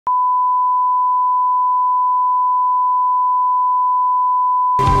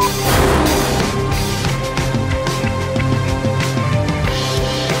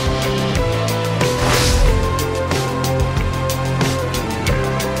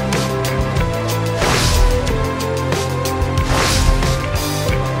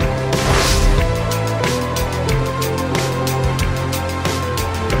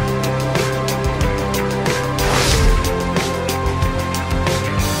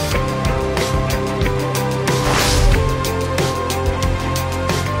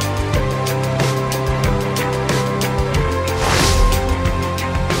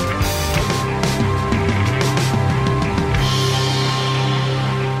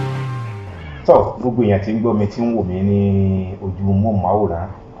So gbogbo èèyàn tí ń gbọ́ mi tí ń wò mí ní ojú móhùnmáwòrán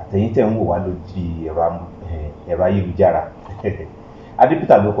àtẹ̀yin tẹ̀ ń wò wá lójú ẹ̀rọ ayélujára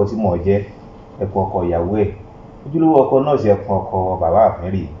Adépítà ló kọ tí mò ń jẹ́ ẹkùn ọkọ ìyàwó ẹ̀ ojúlówó ọkọ náà sì ẹkùn ọkọ bàbá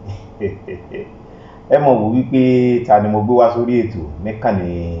àfínrì ẹ mọ̀ wò wípé ta ni mo gbé wá sórí ètò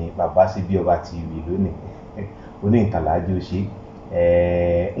níkànnì Babasebioba TV lónìí oníǹkànlájú ṣe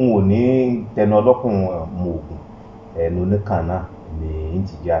n ò ní tẹnu ọlọ́kùn mọ ògùn ẹnu oníkàn náà ní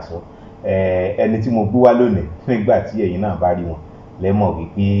ìtìjú aṣọ ẹni tí mo gbé wá lónìí nígbà tí ẹ̀yin náà bá rí wọn lẹ́mọ̀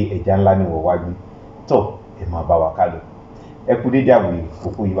wípé ẹja ńlá ni wọ́n wá gbé tọ̀ ẹ máa bá wa ká lọ ẹ kú dédé àwòye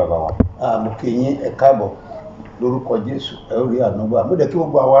òkú yìí bàbá wa. mo kí yín ẹ káàbọ̀ lórúkọ Jésù ẹ ó rí ànúgbà mo dẹ̀ kí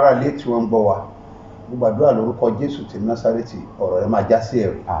gbogbo àwọn ará ilé tí wọ́n ń gbọ́ wa mo gbàdúrà lórúkọ Jésù ti Násárẹ́tì ọ̀rọ̀ rẹ máa já sí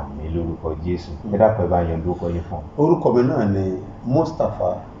ẹ̀rí. àmín lórúkọ Jésù ẹ dápẹ́ bá yan lórúkọ yín fún. orúkọ mi náà ni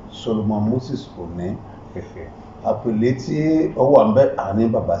Mustapha Solomon Moses Òní àpèlé tí ó wà ń bẹ àní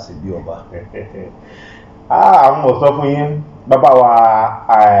Babasebioba. àwọn ọ̀sán fún yín bàbá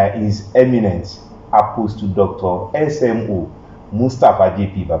wa His Eminence Apostle Dr S.M.O Mustapha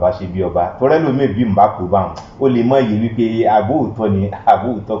JP Babasebioba torẹ́ lómi bí n bá kó bá wọn ó lè mọ iye wípé àbóòtọ́ ni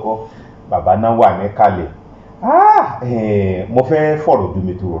àbóòtọ́ kọ́ bàbá náà wà ní kalẹ̀ mo fẹ́ fọ̀rọ̀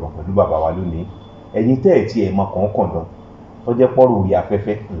dùnmí tó rọrùn pẹ̀lú bàbá wa lónìí ẹ̀yin tẹ́ ẹ̀ tí ẹ̀ mọ kọ̀ọ̀kan dán tó jẹ́ pọ́rọ̀ orí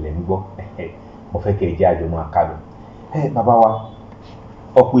afẹ́fẹ́ ńlẹ̀ ń gbọ́ mo fẹ́ kẹ́ ẹ jẹ́ àjọ máa ká lọ. Bàbá wa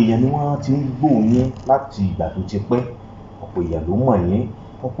ọ̀pọ̀ èèyàn ni wọ́n ti ń gbóhùn yín láti ìgbà tó ti pẹ́ ọ̀pọ̀ èèyàn ló mọ̀ yín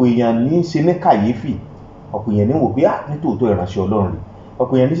ọ̀pọ̀ èèyàn ní í ṣe ní kàyéfì ọ̀pọ̀ èèyàn ní wò pé nítòótọ́ ìránṣẹ́ Ọlọ́run rẹ̀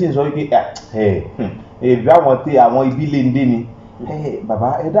ọ̀pọ̀ èèyàn ní sì ń sọ wípé ẹ̀bí àwọn ibi lè ń dé ni bàbá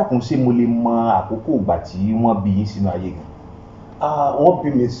ẹ dákun ṣé mo lè mọ àkókò ìgbà tí wọ́n bí yín sínú ayé gan. wọ́n bí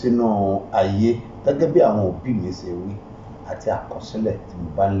mi sínú ayé gẹ́gẹ́ bí àwọn òbí mi ṣe wí àti àkọsílẹ̀ tí mo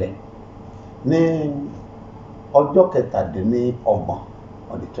bá ń lẹ̀ ní ọjọ́ 27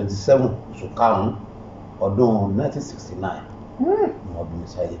 on the 27 oṣù karùn-ún ọdún 1969 ni wọ́n bí mi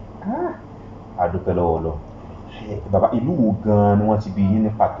sáyé. àdúpẹ́ lọ́wọ́ lọ bàbá ìlú wo gan-an ni wọ́n ti bí yín ní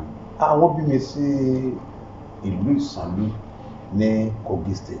pàtó. wọ́n bí mi sí ìlú Ìsànlú ní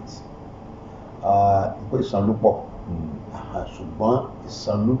Kogi State ìpè Ìsànlú pọ̀ ṣùgbọ́n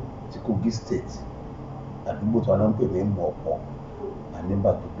Ìsànlú ti Kogi State àdúgbò tí wọ́n ń pè ní Mọ̀ọ́pọ̀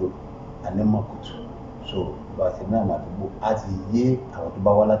àníbàdúgbò ànímọ̀kùtù so bá a ti ní àwọn àdúgbò á ti yé àwọn tó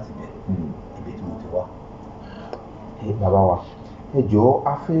bá wá láti bẹ̀ ibi tí mo ti wá. bàbá wa ẹ jọ̀ọ́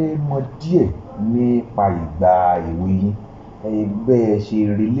a fẹ́ mọ̀ díẹ̀ nípa ìgbà èwe yín bẹ́ẹ̀ ṣe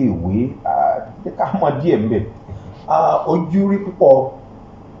relé ìwé ká mọ̀ díẹ̀ ń bẹ̀. ojú rí púpọ̀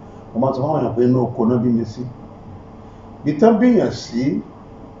mo máa sọ fún àwọn èèyàn pé inú oko náà bí mi sí bí tán bíyàn sí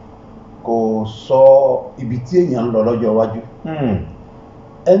kò sọ ibi tí èèyàn ń lọ lọ́jọ́ iwájú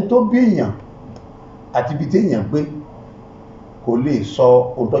ẹni tó bí èèyàn àti ibi tí èèyàn gbé kò lè sọ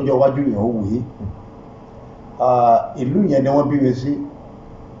ohun tọ́jọ́ iwájú èèyàn ó wèé ìlú yẹn ni wọ́n bí mi sí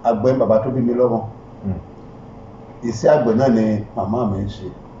àgbẹ̀ bàbá tó bí mi lọ́mọ iṣẹ́ àgbẹ̀ náà ni màmá mi ń ṣe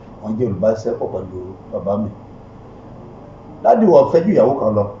wọ́n jẹ́ olùbáṣepọ̀ pẹ̀lú bàbá mi dádì wọ́n fẹ́ ju ìyàwó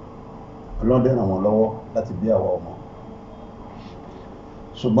kan lọ Ọlọ́run dẹ̀ ràn wọ́n lọ́wọ́ láti bí àwa ọmọ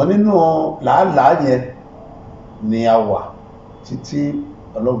ṣùgbọ́n nínú làálàá yẹn ni a wà títí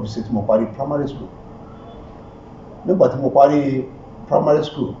Ọlọ́run ṣe tí mo parí primary school nígbà tí mo parí primary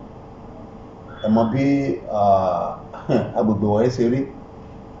school ẹ mọ̀ bí agbègbè wọ̀nyí ṣe rí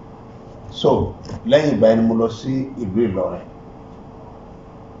so lẹ́yìn ìgbà yẹn mo lọ sí ìlú Ìlọrin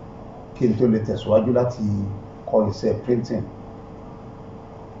kí n tó lè tẹ̀síwájú láti kọ́ iṣẹ́ printing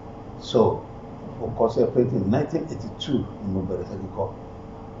so mo kọ́ iṣẹ́ printing 1982 ni mo bẹ̀rẹ̀ sí kíkọ́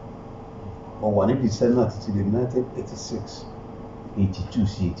mo wà níbi iṣẹ́ náà títí di 1986. 82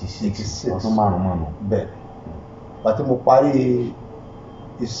 sí 86 ọdún márùn-ún. bẹ́ẹ̀ bàtí mo parí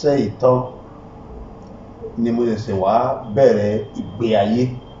iṣẹ́ ìtàn ni mo ṣẹ̀ṣẹ̀ wá bẹ̀rẹ̀ ìgbé ayé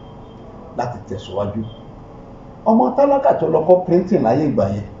láti tẹ̀síwájú ọmọ tálákà tó lọ kọ́ printing láyé ìgbà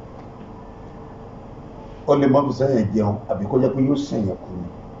yẹn ó lè mọ́ fi sẹ́yìn jẹun àbí kó jẹ́ pé yóò sẹ̀yìn kú ni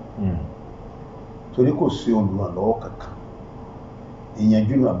torí kò sí olùrànlọ́wọ́ kankan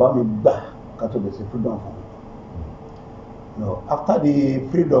ìyànjú ni bàbá mi gbà ká tó lè ṣe freedom fún mi no after the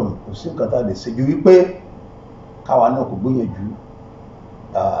freedom kò sí nǹkan tá a lè ṣe ju wípé káwa náà kò gbìyànjú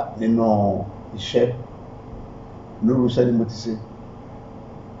nínú iṣẹ́ lórí iṣẹ́ ni mo ti ṣe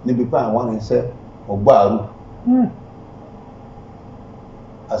níbi pé àwọn irinṣẹ́ ọgbàárù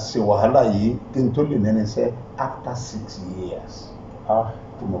àṣẹ wàhálà yìí kí n tó lè nẹ́ni iṣẹ́ after 6 years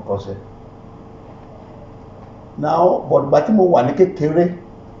tí mo kọ́ṣẹ́ now bọ̀dùgbà tí mo wà ní kékeré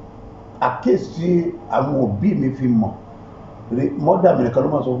àkéèsí àwọn òbí mi fi mọ̀ mọ́dà mi nìkan ló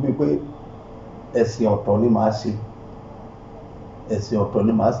máa sọ fún mi pé ẹ̀sìn ọ̀tọ̀ ni màá ṣe ẹ̀sìn ọ̀tọ̀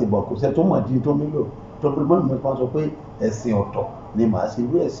ni màá ṣe bọ̀ kò sẹ́ tó mọ̀ dín tó nílò tó bí mọ́ mi kan sọ pé ẹ̀sìn ọ̀tọ̀ ni màá ṣe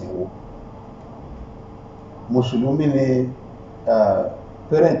irú ẹ̀sìn wo mùsùlùmí ni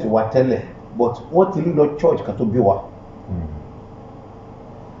parent wa tẹ́lẹ̀ but wọ́n ti lọ church kan tó bí wa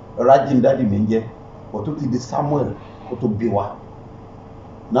rajin dadi mi ń jẹ́ but ó ti di Samuel kó tó bí wa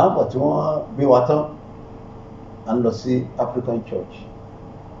náà bọ̀ tí wọ́n bí wa tán à ń lọ sí African Church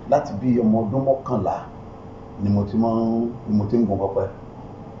láti bí ọmọ ọdún 11 ni mo ti ń gun pẹpẹ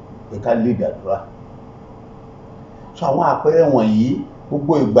pé ká lè gbàdúrà so àwọn àpẹẹrẹ wọ̀nyí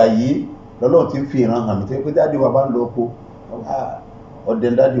gbogbo ìgbà yìí lọ́lọ́run ti ń fi ìran hàn mí tẹ́ pé dáàdi wa bá ń lọ oko ọdẹ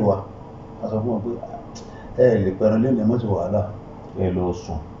dáàdi wa a sọ fún wọn pé ẹ lè pẹran lẹ́nu ẹ̀mọ́sí wàhálà ẹ lọ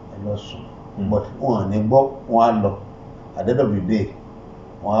sùn but wọn à ní gbọ́ wọn á lọ at the end of the day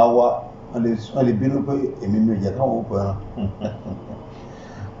wọn á wá wọn lè bínú pé èmi mi ò jẹ́ káwọn ó pẹran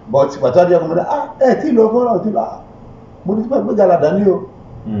but pàtàkì ọkùnrin náà ẹ tí lọ fọ́nà tí lọ mo ti gbé gàlàdà ní o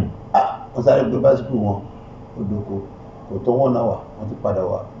wọ́n sáré gbé básíkù wọn ó dóko kò tó wọ́n náà wà wọ́n ti padà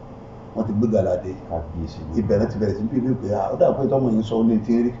wà wọ́n ti gbé gàlàdé ìbẹ̀rẹ̀ ti bẹ̀rẹ̀ sí bí ìlú ìpè ó dà pé tọ́mọ yìí sọ ó ní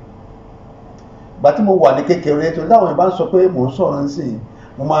tí ń rí gbà tí mo wà ní kékeré tó láwọn ìbá ń sọ pé mò ń sọ̀rọ̀ sí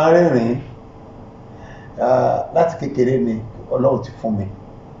mo máa rẹ́rìn-ín láti kékeré ni Ọlọ́run ti fún mi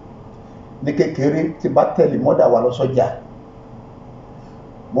ní kékeré tí bá tẹ̀lé mọ́dà wa lọ sọ́jà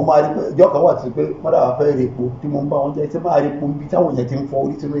mo máa rí pé ìjọ kan wà tí pé mọ́dà wa fẹ́ rí epo tí mo ń bá wọn jẹ́ tí máa rí epo níbi táwọn èèyàn ti ń fọ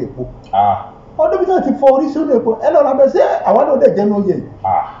orí sínú epo ọdún bí táwọn ti fọ orí sínú epo ẹ lọ́ra bẹ́ẹ̀ sí àwọn náà dẹ̀ jẹ́ ní oyè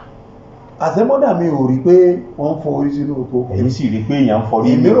àṣẹ mọ́dà mi ò rí pé wọ́n ń fọ orí sínú epo èyí sì rí pé èèyàn ń fọ orí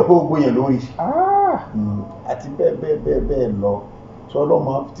èmi rò pé gbogbo yẹn lórí àti bẹ́ẹ̀ lọ sọ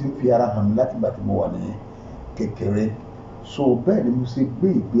Ọlọ́run ti ń fi ara hàn mí láti gbà tí mo wà ní kékeré so bẹ́ẹ̀ ni mo ṣe gbé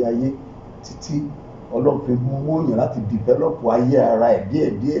ìgbé ayé títí Ọlọ́run fi mú òyìn láti develop ayé ara ẹ̀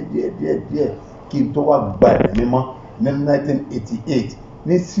díẹ̀ kí n tó wá gba ẹ̀mí mímọ́ ní 1988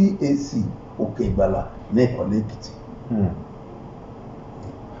 ní CAC Òkè Ìgbàlà ní Ìkọ̀lé Èkìtì.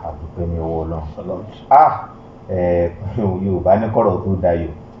 àdúpẹ́ ní ọwọ́ Ọlọ́run Yorùbá ní kọ̀rọ̀ tó dayọ̀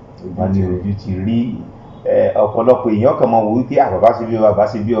wọ́n ní ojú ti rí ọ̀pọ̀lọpọ̀ èèyàn kan mọ̀ wò wípé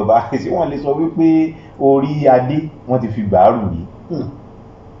Babasebioba tí wọ́n lè sọ wípé orí adé wọ́n ti fi gbàárù rí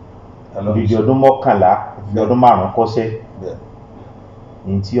ìdí ọdún 11 ìdí ọdún 5 kọ́ṣẹ́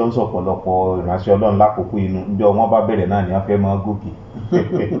ní tí ó ń sọ̀pọ̀lọpọ̀ ìránṣẹ́ Ọlọ́run lákòókò inú ìjọ wọn bá bẹ̀rẹ̀ náà ni wọ́n fẹ́ máa gòkè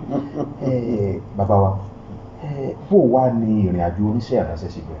bàbá wa bó wá ní ìrìn àjò oríṣẹ́ ìránṣẹ́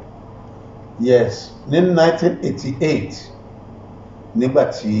sí bẹ̀rẹ̀. Yes, ní 1988 nígbà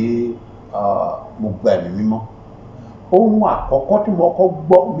tí mo gba ẹ̀mí mímọ́ ohun àkọ́kọ́ tí mo kọ́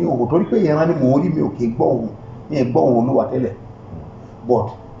gbọ́ ní òhun torí pé ìran ni mò ń rí mi ò kì í gbọ́ ohun ní ẹ̀gbọ́ ohun Olúwa tẹ́lẹ̀ but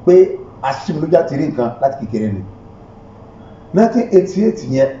pé aṣímilójá ti rí nǹkan láti kékeré ni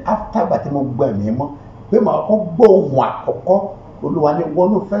 1988 yẹn after gbà tí mo gba ẹ̀mí mímọ́ pé màá kọ́ gbọ́ ohun àkọ́kọ́ Olúwa ní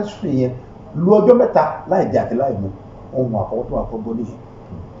wọnú fẹ́sùn yẹn lu ọjọ́ mẹ́ta láì jẹ àti láì mu ohun àkọ́kọ́ tó wà kọ́ gbọ́ nìyẹn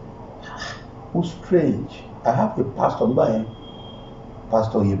ó strange I have a pastor nígbà yẹn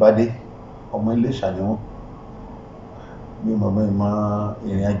Pastor Yebade ọmọ Iléṣà ni wọ́n mi mọ̀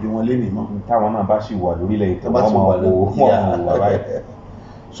ìrìn àjò wọn lé nìmọ̀ táwọn náà bá sì wà lórílẹ̀ èdè wọ́n máa wò wà báyìí.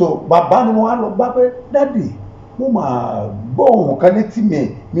 So bàbá ni wọ́n á lọ bá pé dádì mo máa gbọ́ ohun kan létí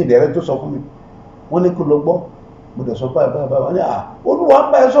mi ìdẹ̀rẹ́ tó sọ fún mi wọ́n ní kó lọ gbọ́ mo dẹ̀ sọ báyìí wọ́n ní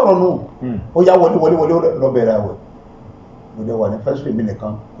Olúwa bá ẹ sọ̀rọ̀ nù ó yá wọlé lọ bẹ̀rẹ̀ àwẹ̀ mo dẹ̀ wà ní first week mi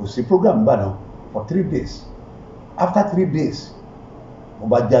nìkan kò sí program gbà náà for 3 days after 3 days mo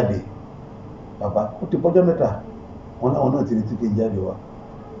bá jáde bàbá ó ti bọ́jọ́ mẹ́ta wọn láwọn náà ti retí kí n jáde wá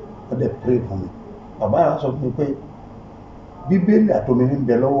wọ́n dẹ̀ pray fún mi bàbá yẹn sọ fún mi pé bíbélì àtomi ní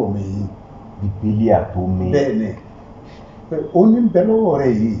bẹ lọ́wọ́ mi yìí bíbélì àtomi bẹ́ẹ̀ ni pé ó ní bẹ lọ́wọ́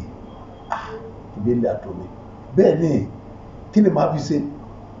rẹ̀ yìí bíbélì àtomi bẹ́ẹ̀ ni kí ni màá fi ṣe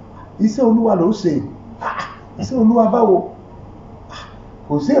iṣẹ́ Olúwa ló ṣe iṣẹ́ Olúwa báwo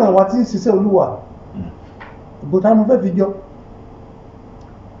kò sí ìrànwọ́ tí ń ṣiṣẹ́ Olúwa ìbòtá mo fẹ́ fi jọ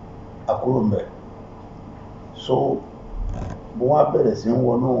àkúrò mbẹ so mo wá bẹ̀rẹ̀ sí ń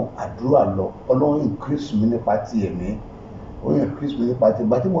wọnú àdúrà lọ Ọlọ́run increase mi nípa ti ẹ̀mí ó increase mi nípa ti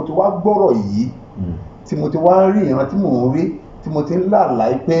ìgbà tí mo ti wá gbọ́rọ̀ yìí tí mo ti wá rí ìran tí mò ń rí tí mo ti ń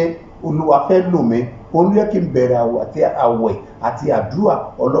làlàyé pé Olúwa fẹ́ lò mí ó ní kí n bẹ̀rẹ̀ àwẹ̀ àti àdúrà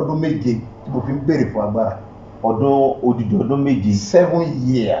ọlọ́dún 7 tí mo fi ń béèrè fún agbára odidi ọdún 7 7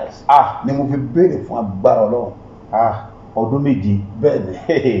 years ni mo fi béèrè fún agbára Ọlọ́run ọdún 7 bẹ́ẹ̀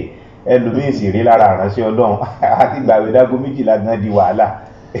ni ẹlòmíín sì rí lára àránṣẹ́ Ọlọ́run àti gbàwé dágó 12 gan di wàhálà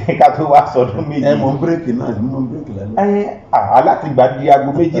ká tó wá sọdún 7. mo ń bírèkì náà mo ń bírèkì lálẹ́. alátìgbà di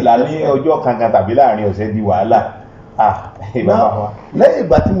aago 12 ní ọjọ́ kankan tàbí láàrin ọ̀sẹ̀ di wàhálà. lẹ́yìn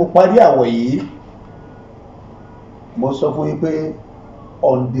ìgbà tí mo parí àwẹ̀ yìí mo sọ fún yín pé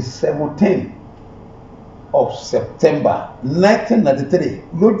on the 17th of September 1993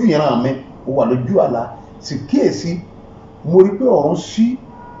 lójú ìran mi ó wà lójú àlá sì kíyèsí mo rí pé ọ̀run ṣí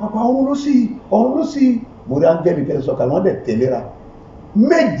bàbá ọ̀run ló ṣí mo rí áńgẹ́lì tẹ́ sọ̀kalẹ̀ wọ́n dẹ̀ tẹ̀léra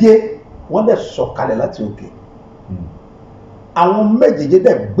méje wọ́n dẹ̀ sọ̀kalẹ̀ láti òkè àwọn méjèèjì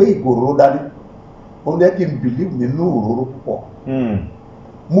dẹ̀ gbé ìgòrò dání wọ́n dẹ̀ kí n believe nínú òróró púpọ̀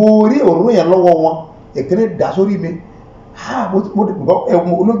mo rí òróró yẹn lọ́wọ́ wọn èkéde dá sórí mi mo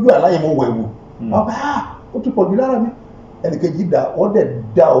ẹ̀wù olójú àlá yẹn mo wẹ̀ wò bàbá ó tún pọ̀ jù lára mi ẹnìkejì dá wọ́n dẹ̀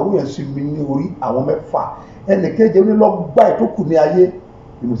da òróró yẹn sí mi ní orí àwọn mẹ́fà ẹnìkejì onílọ́gbà ìtókù ní ayé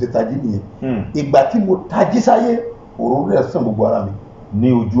bí mo ṣe tají nìyẹn ìgbà tí mo tají sáyé òróró yẹn sàn gbogbo ara mi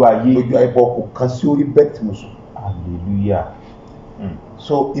ní ojú ayé bọ̀ kò kan sí orí bẹ́ẹ̀ tí mo sùn. hallelujah.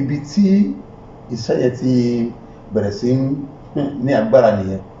 So ibi tí iṣẹ́ yẹn ti bẹ̀rẹ̀ sí ní agbára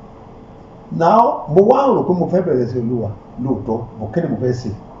nìyẹn. Now mo wá rò pé mo fẹ́ bẹ̀rẹ̀ sí Olúwa lóòótọ́ mo kí ni mo fẹ́ ṣe.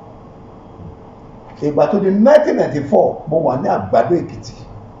 Ìgbà tó di 1994 mo wà ní Àgbàdo Èkìtì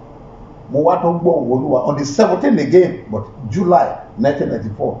mo wá tó gbọ́ òun Olúwa on the 17th again but July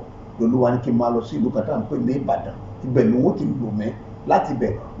 1994 lolúwa ní kí n máa lọ sí ìlú kan tá à ń pè ní Ìbàdàn ibẹ̀ ni wọ́n ti lò mí láti bẹ̀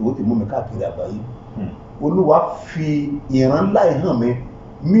ni wọ́n ti mú mi káàkiri àgbáyé. Olúwa fi ìran ńlá hàn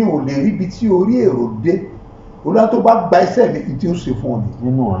mi ò lè ríbi tí orí èrò dé Olúwa tó bá gba iṣẹ́ mi tí ó ṣe fún ọ ni.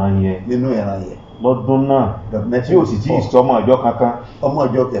 nínú ìran yẹn lọ́dún náà tí ò sì tí ì sọmọ ọjọ́ kankan. ọmọ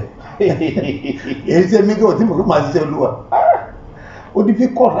ọjọ́ kẹ èyí ṣe mí kí o tí mo kí máa ṣiṣẹ́ Olúwa ó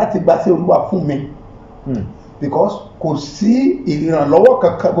difficult láti gba sí Olúwa fún mi because kò sí ìrànlọ́wọ́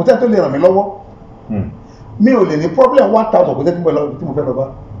kankan kò tẹ́ tó lè ràn mí lọ́wọ́ mi ò lè ní problem 1000 kò tẹ́ tí mo fẹ́ lọ bá.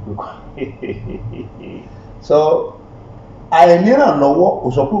 So àìnírànlọ́wọ́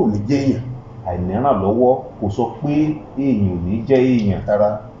kò sọ pé ò ní jẹ́ èèyàn. àìnírànlọ́wọ́ kò sọ pé èèyàn ò ní jẹ́ èèyàn. Rárá.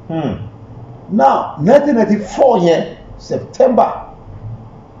 Now 1994 yẹn September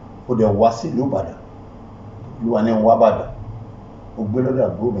ó dẹ̀ wá sí ìlú Ìbàdàn ìlú wa ní wá Ìbàdàn ó gbé lọ́dọ̀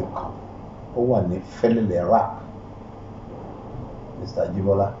àbúrò mi kan ó wà ní Fẹ́lẹ́lẹ̀ rap Mr.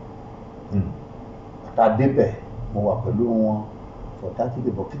 Jibola. Bàtà débẹ̀ mo wà pẹ̀lú wọn for 30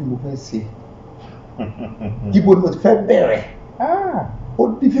 days but kí ni mo fẹ́ ṣe ibo ni mo ti fẹ́ bẹ̀rẹ̀ ó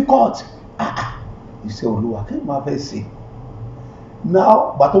difficult iṣẹ́ Olúwa kí ni mo fẹ́ ṣe.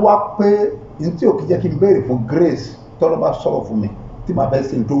 Now bàtà wá pé n tí ò kí jẹ́ kí n béèrè fún grace tọ́lọ́ bá sọ̀rọ̀ fún mi tí màá fẹ́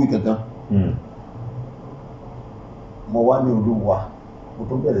ṣe n tó wí gangan mo wá ní Olúwa mo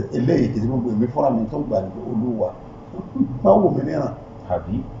tó bẹ̀rẹ̀ eléyìí kìí gbogbo èmi fúnra mi tó gbà ní Olúwa máa wò mí níran.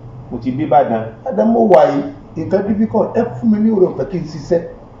 àbí mo ti dé Ìbàdàn. Mo wà yìí nǹkan difficult ẹ fún mi ní oore ọ̀fẹ́ kí n ṣiṣẹ́.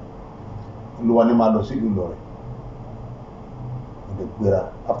 Olúwa ni máa lọ sí ìlú Ìlọrin mo lè gbéra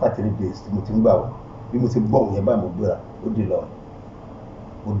after 3 days tí mo ti ń gbà wọ bí mo ti gbọ́ òun yẹn báyìí mo gbéra ó di Ìlọrin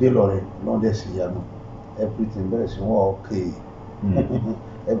mo dé Ìlọrin lọ́dẹ̀ sí ìyanu everything bẹ̀rẹ̀ sí wọ́n okay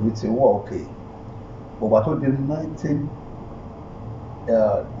everything wọ́n okay bọ̀gbà tó di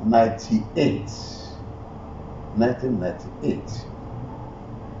 1998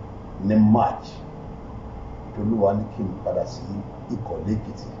 ní March Olúwa ní kí n padà sí Ìkọ̀lé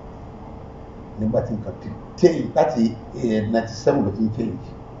Èkìtì nígbà tí nǹkan ti change láti 97 ló ti ń change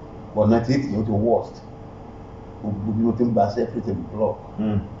but 98 yóò ti worst gbogbo bí mo ti ń gba sí everything block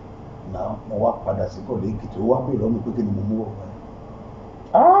now mo wá padà sí Ìkọ̀lé Èkìtì ó wá bèèrè ọmọ pé kí ni mo mú wọ̀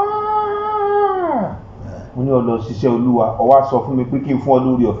mo ní ó lọ ṣiṣẹ́ Olúwa ó wá sọ fún mi pé kí n fún ọ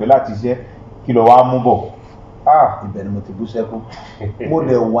lórí ọ̀fẹ́ láti ṣiṣẹ́ kí lọ wá mú bọ̀. Ibẹ̀ ni mo ti bú sẹ́kún mo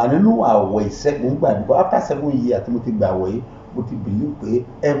lè wà nínú àwẹ̀ ìṣẹ́gun gbà because after 7 years tí mo ti gbà àwẹ̀ yìí mo ti believe pé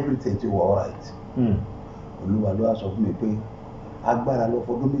everything ti wà alright. Olúwa ló wá sọ fún mi pé agbára lọ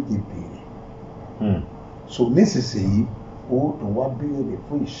fọdún méje béèrè so nísinsìnyí ó tó wá béèrè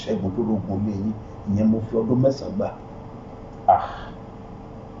fún ìṣẹ́gun tó lógun lé yín ìyẹn mo fi ọdún 9 gbà.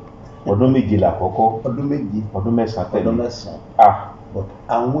 ọdún méje làkọ́kọ́ ọdún méje ọdún 9 tẹ̀lé ọdún 9 but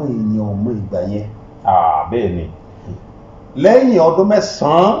àwọn èèyàn ò mọ ìgbà yẹn. Bẹ́ẹ̀ ni lẹ́yìn ọdún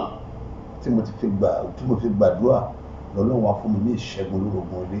 9 tí mo fi gbàdúrà lọ́lọ́run wá fún mi ní ìṣẹ́gun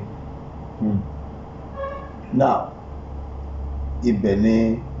lórogun ilé. Now ibẹ̀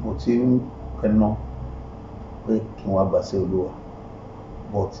ni mo ti ń kẹná pé kí wọ́n gbà sí Olúwa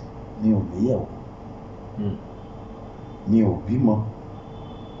but mi ò níyàwó mi ò bímọ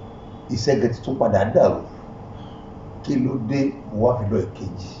iṣẹ́ gẹ̀ẹ́tì tún padà dàrú kí ló dé mo wá fi lọ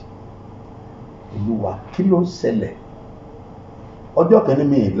èkejì Olúwa kí ló ń ṣẹlẹ̀ ọjọ́ kẹ́ni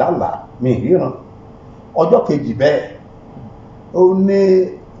mi lálàá mi ríran ọjọ́ kejì bẹ́ẹ̀ ó ní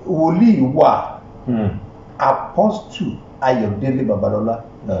wòlíì wà Apostle Ayọ̀délé Babalọ́lá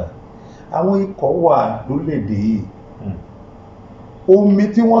àwọn ikọ̀ wà lórílẹ̀‐èdè yìí omi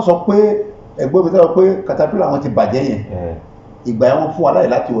tí wọ́n sọ pé ẹgbẹ́ mi sọ pé caterpillar wọn ti bàjẹ́ yẹn ìgbà yẹn wọ́n fún wa láyè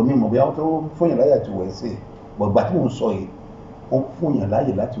láti wọ̀ mímọ̀ bí wọ́n tó fún yàn láyè láti wọ̀ ẹ́ sí i gbọ̀gbà tí mò ń sọ yìí wọ́n fún yàn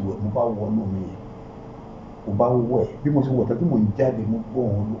láyè láti wọ̀ mo bá wọ inú mi yẹn mo bá wọ̀ ẹ́ bí mo ti wọ̀ tán tí mò ń jáde mo gbọ́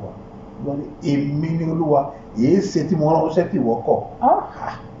òun Olúwa lọ ní èmi ní Olúwa èyí ṣe tí mo ránṣẹ́ tí ìwọ kọ̀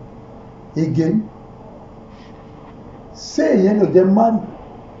again ṣé èyàn ló jẹ́ mari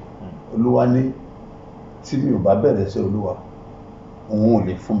Olúwa ní tí mi ò bá bẹ̀rẹ̀ sí Olúwa òun ò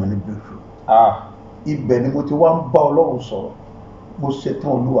lè fún mi ní breakthrough ibẹ̀ ni mo ti wá ń bá Ọlọ́run sọ̀rọ̀ mo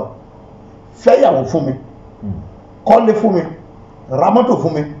ṣetán Olúwa fẹ́yàwó fún mi kọ́lé fún mi ra mọ́tò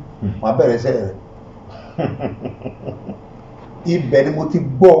fún mi màá bẹ̀rẹ̀ sí rẹ̀ ibẹ̀ ni mo ti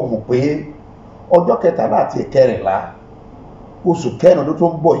gbọ́ mọ̀ pé ọjọ́ 13 àti 14 oṣù kẹrin ọdún tó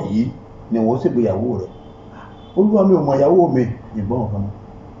ń bọ̀ yìí ni wọ́n sì gbéyàwó rẹ̀ Olúwa mi ò mọ ìyàwó mi ìgbọ́n kan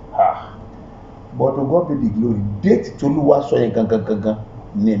but to God be the glory date tí Olúwa sọ yẹn gangan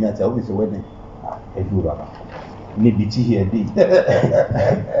ní èmi àti àwọn mi ṣe wedding ẹdùn bàbá níbi tí ẹ dé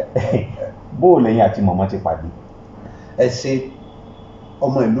bó lẹ́yìn àti mọ̀mọ́ ti pàdé. ẹ ṣe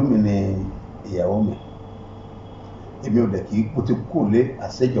ọmọ ìlú mi ni ìyàwó mi èmi ò dẹ̀ kí mo ti kú lé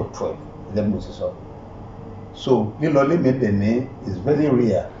àṣẹjọ 12 ẹgbẹ́ mi ò sì sọ so lílọ lé mi dẹ̀ ní is very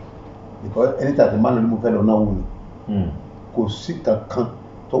rare because anytime tí máa lọ ní mo fẹ́ lọ náà wù mí kò sí kankan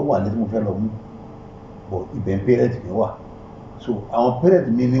tó wà ní tí mo fẹ́ lọ mú bọ̀ ibẹ̀ parent mi wà so àwọn parent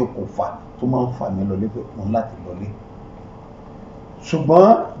mi ní okùnfà tó máa ń fà mí lọ lẹ́fẹ̀ẹ́ wọn láti lọlé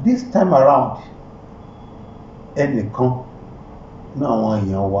ṣùgbọ́n this time around ẹnìkan ní àwọn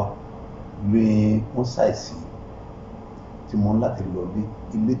èèyàn wa lè wọ́n ṣàìsí tí mo láti lọlé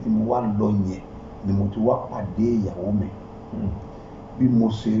ilé tí mo wá lọ yẹn ni mo ti wá pàdé ìyàwó mi bí mo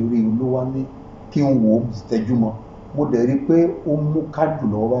ṣe rí Olúwa ní kí n wò ó tẹjú mọ́ mo dẹ̀ rí pé ó mú kájù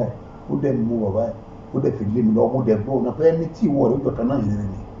lọ́wọ́ báyìí ó dẹ̀ mú wọ̀ báyìí ó dẹ̀ fi lé mi lọ́wọ́ mo dẹ̀ gbọ́ ọ̀nà pé ẹni tí ìwọ rẹ̀ ó jọ̀tọ̀ náà yẹn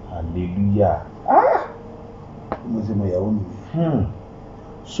ni. hallelujah. mo ṣe mọ ìyàwó mi nìyẹn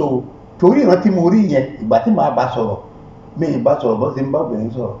so torí ìrántí mo rí yẹn ìgbà tí màá bá sọ̀rọ̀ mi ì bá sọ̀rọ̀ bọ́ sí ń bá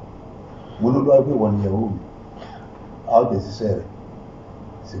obìnrin sọ̀rọ̀ mo ló lọ́wọ́ pé wọ́n ní ìyàwó mi a ó jẹ́ ṣiṣẹ́ rẹ̀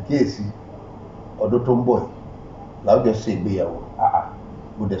sì kíyèsí ọdún tó ń bọ̀ yìí láwùjọ ṣe ìgbéyàwó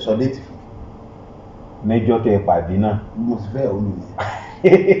mo dẹ̀ sọ déètì fún mi. mẹ́jọ tẹ pàdé náà. mo sì fẹ́ ìyàwó mi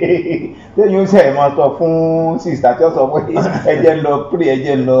nìyẹn. tẹ́yìn ó ṣe máa sọ fún sista tí ó sọ pé ẹjẹ́ lọ pray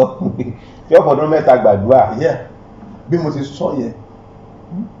ẹjẹ́ lọ tí ó fọdún 3 gbàdúrà. bí mo ti sọ yẹn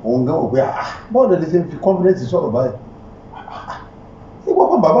òun gan wò pé bọ́ọ̀dù ẹni ṣe ń fi confidence sọ̀rọ̀ báyìí ṣé wọ́n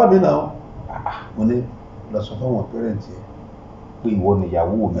kọ́ bàbá mi náà mo ní lọ sọ fáwọn parent yẹn pé ìwọ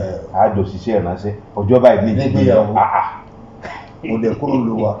nìyàwó mi àjọ ṣiṣẹ́ ìránṣẹ́ ọjọ́ báyìí ní ìgbéyàwó mo dẹ̀ kúrò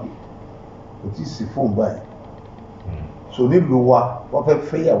ló wa kò tí ì sí fóònù báyìí so nílùú wa wọ́n fẹ́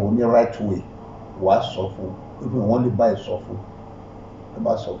fẹ́yàwó ní right way wàá sọ fún ibi wọ́n lè báyìí sọ fún ẹ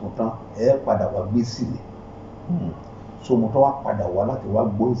bá sọ fún tán ẹ padà wá gbé sí ni so mo tọ́ wá padà wá láti wá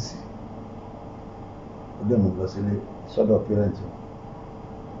gbó sí ó dẹ̀ mo lọ sílé sọ́dọ̀ parent wọn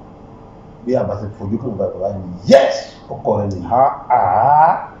bí a bá ti fojú kan bàbá yìí yes ọkọ rẹ nìyí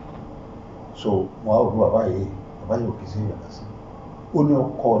so mo á wò fún bàbá yìí ò kì í sí ìyàrá sí ó ní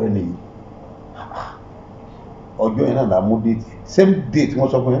ọkọ rẹ nìyí ọjọ́ yẹn náà la mú date same date wọ́n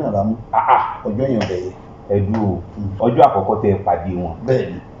sọ fún yẹn náà la mú ọjọ́ yẹn ọ̀bẹ yẹn. ẹ̀dùn ọjọ́ àkọ́kọ́ tẹ pàdé wọn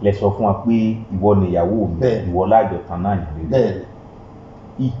bẹ́ẹ̀ni lẹ sọ fún wa pé ìwọ nìyàwó mi ìwọ láàjọ tán náà yẹn. bẹ́ẹ̀ni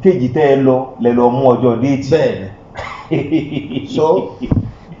ìkejì tẹ ẹ lọ mú ọjọ́ déètì. bẹ́ẹ̀ni so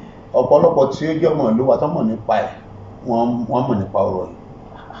ọ̀pọ̀lọpọ̀ tí ó jẹ́ ọmọ ìlú wa tó mọ̀ nípa ẹ̀ wọ́n mọ̀ nípa ọ̀rọ̀ yìí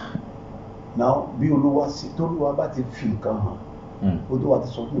náà bí Olúwa sí t'Olúwa bá ti fi nǹkan hàn Olúwa ti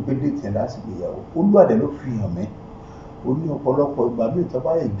sọ fún mi pé déètì ẹ̀ láti gbéyàwó Olúwa dẹ̀ ló fi hàn mí ó ní ọ̀pọ̀lọpọ̀ ìgbà míì tó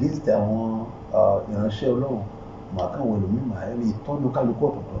bá against àwọn ìránṣẹ́ Ọlọ́run màá káwọn ẹlòmíì máa rí ìtọ́jú kálukú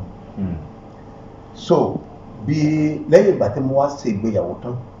ọ̀tọ̀ọ̀tọ̀ so bí lẹ́yìn ìgbà tí mo wá ṣe ìgbéyàwó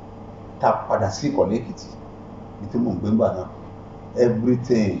tán tá a padà sí Ìkọ̀lé Èkìtì bí tí mò ń gbé ńgbà náà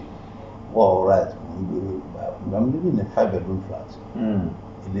everything was alright I'm living in a 5-bedroom flat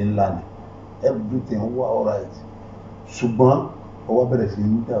ilé ńlá ni everything was alright ṣùgbọ́n ọwọ́ bẹ̀rẹ̀ sí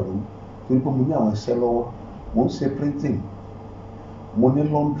ní dàrú torí pé mo ní àwọn iṣẹ́ lọ́wọ́ mo ń ṣe printing mo ní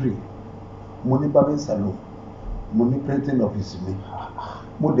laundry mo ní barbing salon mo ní printing office mi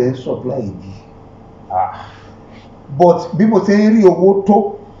mo dẹ̀ ń supply igi but bí mo ṣe ń rí owó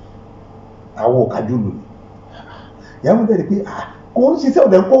tó àwọn òkàjú lò ní ìyá mi bẹ̀rẹ̀ pé òun ṣiṣẹ́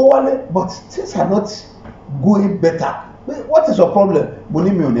ọ̀dẹ̀ ń kó wálé but things are not going better what is your problem mo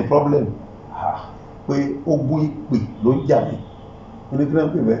ní mi ò ní problem pé ogun ìpè ló ń jà mí mo ní kí ló ń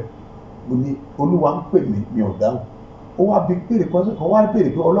pè bẹ́ẹ̀ mo ní Olúwa ń pè mí mi ò dáhùn ó wá bí pèrè kan wá pèrè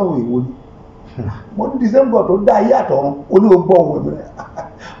pé Ọlọ́run èwo ni mo ní December tó dá ayé àtọ̀run ó ní o gbọ́ ohun ẹ̀mí rẹ̀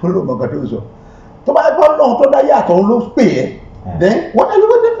olóòmọ kan tó sọ tó bá gbọ́ lọ́hùn tó dá yàtọ̀ ló pè é then what are you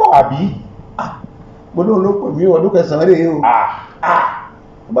waiting for? àbí gbọ́dọ̀ ló pè mí ọdún kẹsàn-án rèé o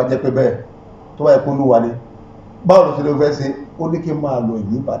tó bá jẹ́ pé bẹ́ẹ̀ tó bá yẹ kó lúwa ni báwo ló ṣe ló fẹ́ ṣe ó ní kí n máa lọ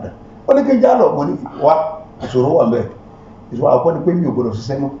ìlú Ìbàdàn ó ní kí n já lọ mo ní wá ìṣòro wà mẹ́ẹ̀ ìṣòro àkọ́kọ́ ni pé mi ò gbọ́dọ̀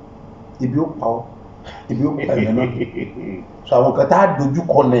ṣiṣẹ́ mọ́ ibi ó pa ọ́ ibi ó pa ìyẹn náà so àwọn kan tá a dojú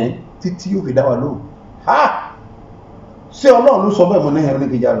kọ ní títí yóò fi dá wa lóhùn ṣé Ọlọ́run ló sọ bẹ́ẹ̀ mo ní ẹ̀rọ ní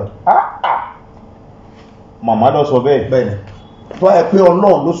kí n já lọ. màmá lọ sọ bẹ́ẹ̀. bẹ́ẹ̀ni tó wáyé pé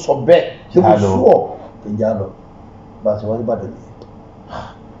Ọlọ́run ló sọ bẹ́ẹ̀ ṣé mo sú ọ kí n já lọ bá a ṣe wá ní Ìbàdàn nìyẹn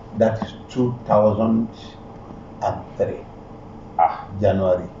that is 2003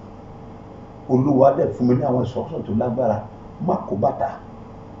 January Olúwa dẹ̀ fún mi ní àwọn ìsọ̀sọ̀ tó lágbára má kó bàtà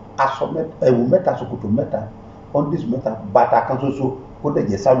aṣọ ẹ̀wù mẹ́ta ṣòkòtò mẹ́ta ọ́ndísì mẹ́ta bàtà kan ṣoṣo kó dẹ̀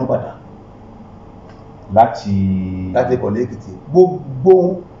jẹ́ sálú bàtà láti Ìkọ̀lé Èkìtì gbogbo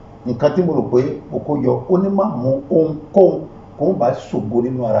nǹkan tí mo rò pé oko yọ ó ní má mú ohunkóhun kó ń bá ṣògo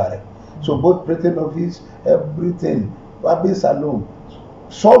nínú ara rẹ̀ so both printing office everything baby salon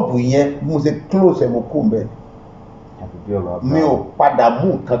ṣọ́ọ̀bù yẹn mo ṣe close ẹ̀ mo kó mbẹ́ mi ò padà mú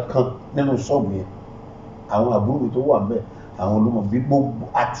nǹkan kan nínú ṣọ́ọ̀bù yẹn àwọn àbúrò tó wà mbẹ́ àwọn olùmọ̀ bí gbogbo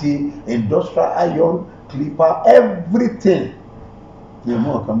àti industrial iron clipper everything ni mú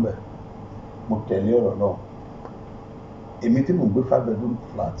ọ̀kan bẹ̀ mo tẹ̀lé ọ̀rọ̀ náà èmi tí mo gbé 5 bedroom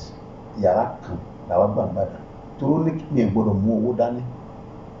flat yàrá kan làwọn gbàgbàdà tó ní kí mi gbọ́dọ̀ mú owó dání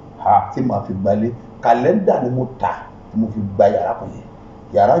tí màá fi gbalé kàlẹ́ndà ni mo tà tí mo fi gba yàrá kan yẹn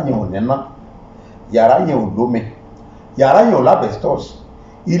yàrá yẹn ò níná yàrá yẹn ò lómi yàrá yẹn ò lábẹ́stọ́s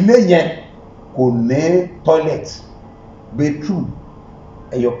ilé yẹn kò ní toilet bedroom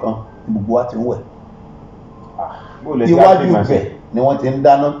ẹyọ kan gbogbo wa ti ń wẹ̀ iwájú bẹ̀ ni wọ́n ti ń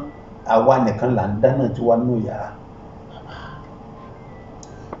dáná àwa nìkan là ń dáná tí wà nínú yàrá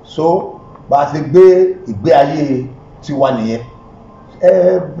so bá a ṣe gbé ìgbé ayé tiwa nìyẹn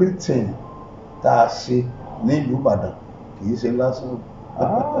everything tá a ṣe ní ìlú Ìbàdàn kì í ṣe lásán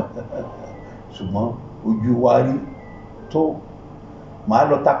ṣùgbọ́n ojú wa rí tó màá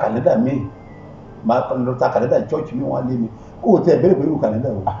lọ ta kàlẹ́dà míì máa lọ ta kàlẹ́ndà church mi wọ́n lé mi kó o tẹ́ béèrè pé irú kàlẹ́ndà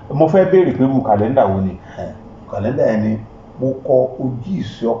wo. mo fẹ́ béèrè pé irú kàlẹ́ndà wo ni. kàlẹ́ndà yẹn ni mo kọ ojú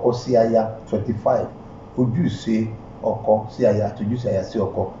ìṣe ọkọ sí aya 25 ojú ìṣe ọkọ sí aya àti ojú ìṣe aya sí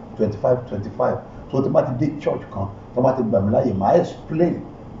ọkọ 25 so tí wọ́n ti dé church kan tí wọ́n ti gbà mí láàyè máa explain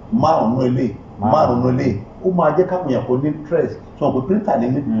márùn-ún ilé ó máa jẹ́ káwọn èèyàn kò ní interest sọ pé printer ni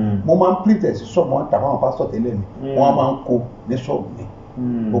mí mo máa ń print ẹ̀ sí ṣọ́ọ̀bù wọn tàbí àwọn pásítọ̀ tẹ́lẹ̀ mi wọ́n máa ń kó ní ṣọ́ọ̀bù mi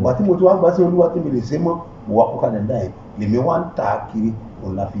ọba tí mo ti wá gbà sí Olúwa tí mi lè ṣe mọ́ mo wá kó kàlẹ́ndà yẹn lèmi wá ń tà kiri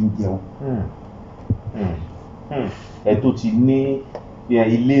òun la fi ń jẹun. ẹ tó ti ní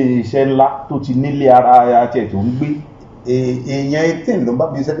ilé iṣẹ́ ńlá tó ti nílé ara tiẹ̀ tó ń gbé. èèyàn 18 ló ń bá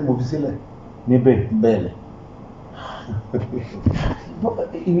bí iṣẹ́ tí mo fi sílẹ̀. níbẹ̀. bẹ́ẹ̀ ni.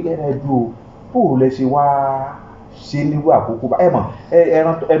 ẹ̀rẹ̀dùn bó o lẹ ṣe wá ṣe nírú àkókò bá ẹ mọ̀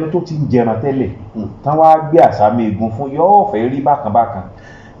ẹnu tó ti ń jẹran tẹ́lẹ̀ tán wá gbé àsámi egun fún yóò fẹ́ rí bákan bákan.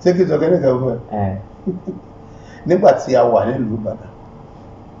 ṣé kí n sọ kẹ́lẹ́ kan fún ẹ. nígbà tí a wà nílùú Ìbàdàn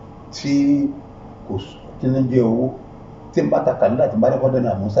tí kò kí ní jẹ owó tí n bá ta kàlẹ́ndà tí n bá ní kọ́ńdẹ́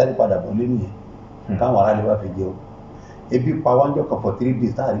náà mo sáré padà bọ̀ lé nìyẹn káwọn aráàlú bá fi jẹun ebi pa wájọ kan for 3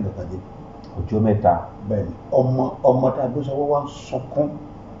 days táàrí kankan jẹ. ọjọ́ mẹ́ta. bẹ́ẹ̀ni ọmọ tá a gbé sọ́wọ́ wá ń sunkún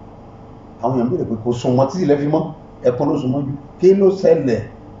àwọn èèyàn béèrè pé kò sùn wọn títí lẹ́ fi mọ́ ẹ̀kún ló sùn mọ́jú kí ló ṣẹlẹ̀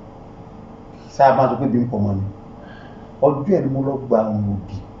sáà bá sọ pé bí n pọ̀ mọ́ ni ọjọ́ ẹ̀ ni mo lọ gba àwọn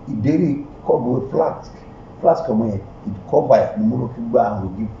òbí ìdérí kọ́ọ̀bù flask ọmọ yẹn ìkọ́ọ̀bù ẹ̀ ni mo lọ fi gba àwọn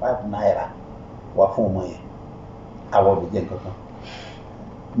òbí 5 naira wá fún ọmọ yẹn àwọn òbí jẹ́ nǹkan kan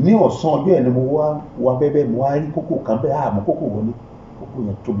ní ọ̀sán ọjọ́ ẹ̀ ni mo wá bẹ́ẹ̀ mo wá rí kókò kan bẹ́ẹ̀ àmọ́ kókò wọlé kókò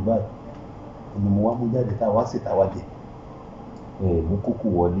yẹn tóbi báyìí ni mo wá mú jáde tá a wá sí tá a wá jẹ. mú kókò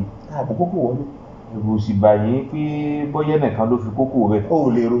wọlé. àmọ́ kókò wọlé. èrò sì báyìí pé bọ́yẹ́ nìkan ló fi kókò rẹ̀.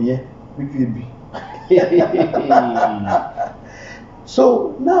 ó lè ro yẹn fífi ebi.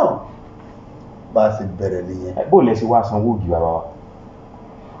 so now bá a ṣe bẹ̀rẹ̀ nìyẹn. bó lẹ ṣe wá sanwó ògì bàbá wa.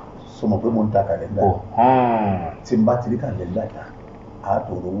 sọmọ pé mo ń ta kàlẹ́ndà tí n bá ti rí kàlẹ́ndà ta a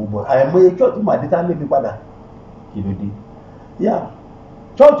tó rówó bọ́ àìmọye church máa dé tá lé mi padà. kí ló dé. yá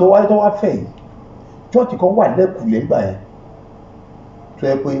church wáyé tó wá fẹ̀ yìí church kan wà lẹ́kùlé ńgbà yẹn tó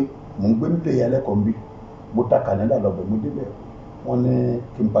yẹ pé mò ń gbé nílé yẹn lẹ́kọ̀ọ́ ń bí mo ta kàlẹ́ndà lọ́bẹ̀ mo débẹ̀ wọ́n ní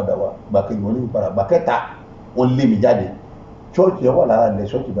kí n padà wá gbàkejì wọ́n ní kí n padà gbàkẹ́ta wọ́n lé mi jáde church yẹn wà lára ilẹ̀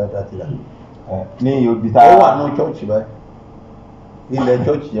church báyìí tó a ti rà. ní ibi tá ó wà nù church báyìí ilẹ̀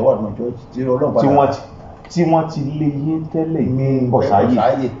church yẹn wà nù church tí Ọlọ́run padà tí wọ́n ti lé yín tẹ́lẹ̀ ní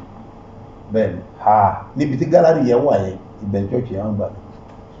Bọ̀sáyè bẹ́ẹ̀ ni níbi tí gálárì yẹn wà yẹn ibẹ̀ church yẹn wọ́n gbà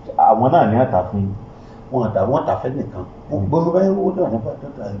àwọn náà ní àtà fún wọ́n tà fẹ́ nìkan gbogbo báyìí owó náà nípa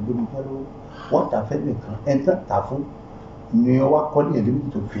tọ́ta gbogbo báyìí wọ́n tà fẹ́ nìkan ẹni tó tà fún ni wọ́n wá kọ́ ní ẹ̀dínwó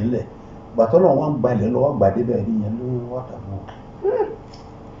tó fi lẹ̀ gbàtọ́ lọ́wọ́ wọn gbalẹ̀ lọ́wọ́ gbàdé bẹ́ẹ̀ ní yẹn ló wọ́n tà fún wọn.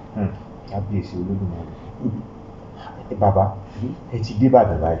 kábíyèsí Olódùmarè bàbá ẹ ti dé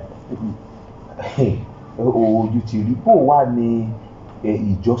Ìbàdàn báyìí ojú ti rí bó wà ní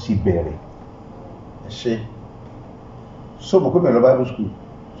ìjọ sì bẹ̀rẹ̀. ẹ ṣe so mo pé mi lọ Bible school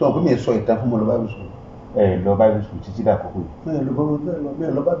so mo pé mi sọ ìtàn fún mi lọ Bible school. Lọ Bible school títí dàkókò yìí. mi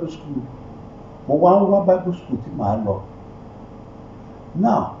lọ Bible school mo wá ń wá Bible school tí màá lọ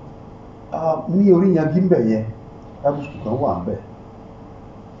now ní orí yanjú ń bẹ̀ yẹn Bible school kan wà ń bẹ̀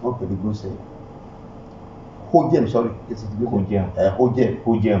wọ́n pè ní gbósè Hojem sorry it's the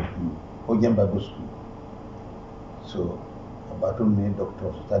Hojem Bible school so bàbá tó ní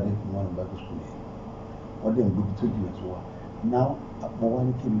Dr. Sotade ní wọn ní Bible school yẹn wọ́n dẹ̀ ń gbóbi tó jìnnà sí wa now mo wá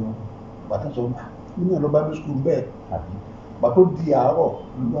ní kí n lọ bàtà sọ nínú ẹ̀rọ Bible school bẹ́ẹ̀ bàtà di àárọ̀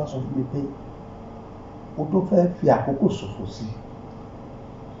ló wá sọ fún mi pé o tó fẹ́ fi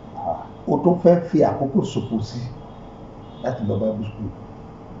àkókò ṣòfò sí láti lọ Bible school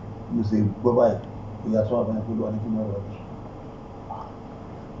mo ṣe gbọ́ báyìí ìyá sọ àbáyé pé ló wà ní kí n lọ Bible school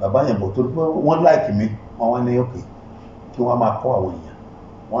bàbá yẹn bọ̀ torí pé wọ́n láìkì mi wọ́n wá ní òkè kí wọ́n máa kọ́ àwọn èèyàn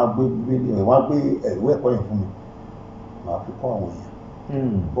wọ́n á gbé ẹ̀rú ẹ̀kọ́ yẹn fún mi màá fi kọ́ àwọn èèyàn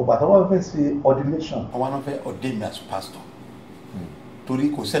bọ̀gbà tó wọ́n fẹ́ ṣe ordination àwọn náà fẹ́ ordain me as pastor torí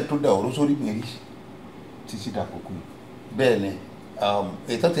kò sẹ́ni tó da ọ̀rọ̀ sórí mi rí títí dàkókò yìí bẹ́ẹ̀ ni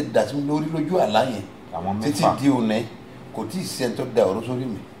ètò ti dà sí mi lórí lójú àlá yẹn títí di òní kò tí ì sẹ́ni tó da ọ̀rọ̀ sórí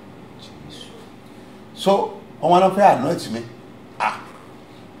mi so wọ́n náà fẹ́ anoint mi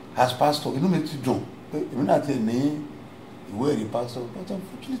as pastor inú mi ti dùn pé èmi náà ti ní ìwé ẹ̀rí pastor but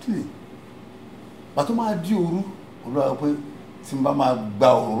unfortunately bàtọ́ máa di òru olúwa pé tí n bá máa gba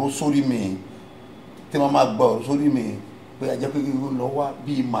òróró sórí mi pé a jẹ́ pé kí n lọ wá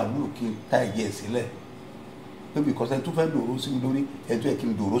bíi màlúù kí n ta ẹ̀jẹ̀ sílẹ̀ pé because ẹni tó fẹ́ dòró sí mi lórí ẹni tó yẹ kí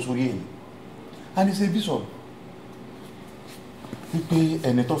n dòró sórí èmi and he say bishop wípé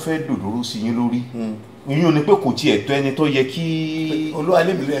ẹni tó fẹ́ dòdòró sí yín lórí yín ni pé kò tiẹ̀ tó ẹni tó yẹ kí olúwa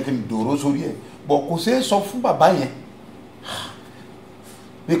lèmi ló yẹ kí n dòró sórí ẹ̀ bọ̀ kò ṣeé sọ fún bàbá yẹn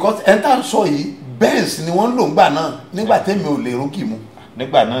because ẹni tá à ń sọ yìí Benz ni wọ́n ń lò ńgbà náà nígbà tẹ́mi ò lè rókì mu.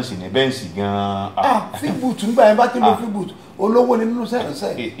 nígbà náà sì ní Benz gan-an. fíbùtù nígbà yẹn bá ti lo fíbùtù olówó ni nínú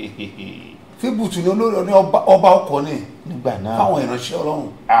sẹ́yìnsẹ́ fíbùtù ni olórí ní ọba ọkọ̀ ni nígbà náà fáwọn ìránṣẹ́ Ọlọ́run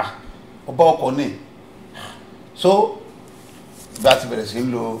ọba ọkọ̀ ni so ìgbà tí bẹ̀rẹ̀ sí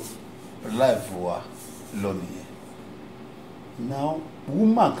ń lo life wa lọ nìyẹn now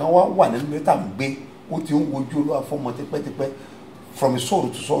woman kan wà nínú mẹ́ta ń gbé ó ti ń wojú Olúwa fọ́mọ tipẹ́tipẹ́ from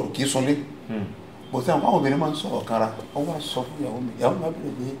sọ̀rọ̀ to sọ̀rọ̀ kì í sunlé bó sẹ́wọ̀n àwọn obìnrin máa ń sọ̀rọ̀ kanra ó wá sọ fún ìyàwó mi á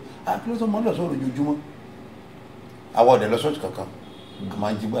bẹ̀rẹ̀ pé kí ló tó máa ń lọ sọ̀rọ̀ ojoojúmọ́ àwọn ọ̀dẹ̀ lọ sọ́ọ̀tì kankan a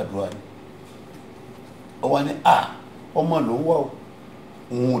máa ń jí gbàdúrà ni ó wá ní ọmọ ló ń wá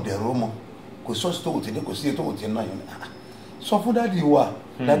òun ò dẹ̀ rọ́mọ kò sọ́ọ̀tì tóun ti dé kò sí iye tóun ti náà yẹn sọ fún dádì wa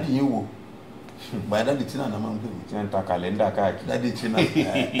dádì yín wò gbàyà dádì Tina náà máa ń pè mí. tí wọ́n ń ta kàlẹ́ndà káàkiri. dádì Tina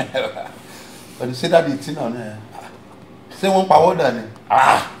ọ̀dẹ̀ ṣé dádì Tina náà ṣé wọ́n pa wọ́dà ni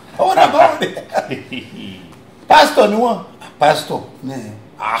ọwọ́ náà báwo ni pásítọ̀ ni wọ́n pásítọ̀ ní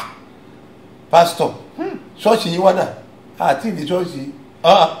pásítọ̀ ṣọ́ọ̀ṣì yìí wádà àti ìdí ṣọ́ọ̀ṣì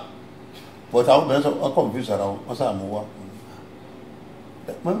but àwọn obìnrin sọ ọkọ̀ mi fi sara wọn sáà mú wá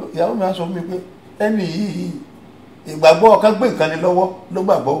ìyàwó mi á sọ fún mi pé ẹni yìí ìgbàgbọ́ ọ̀kan gbé nǹkan ni lọ́wọ́ ló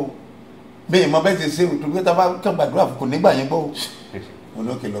gbàgbọ́ o bí ìmọ̀ bẹ́ẹ̀ ti ṣe òtún pé tá a bá kàn gbàdúrà kò nígbà yẹn gbọ́ o mo ní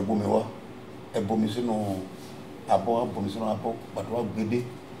òkè lọ gbómi wá ẹ bomi sínú abọ́ gbàdúrà gbédé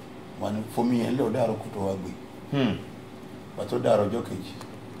wọn ni fomi yẹn lé ọ̀dà àròkù tó wá gbé pàtó dàrọ̀ ọjọ́ kejì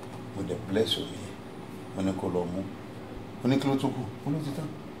mo dẹ̀ bless omi yẹn mo ní kó lọ mú mo ní kí ló tó kù mo ní ti tán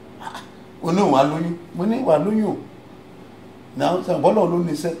o ní òun alóyún mo ní ìwà lóyún o náà sọ bọ́lọ̀ ló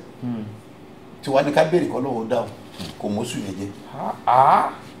ní iṣẹ́ tí wàá ní ká béèrè kọ́ lọ́wọ́ dá o kò mọ́sù yẹn jẹ́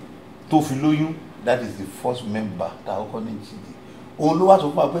tó fi lóyún. that is the first member tá a kọ́kọ́ ní ìṣèjì òun ló wá sọ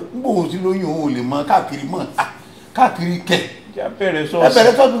fún wa pé n bò ó sí lóyún òun ò lè mọ káàkiri mọ́ káàkiri kẹ̀ ẹ bẹ̀rẹ̀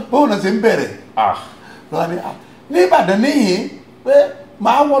sọ́ọ̀sì bóun náà ṣe ń bẹ̀rẹ̀ lọ́wọ́ ní Ìbàdàn níyìn pé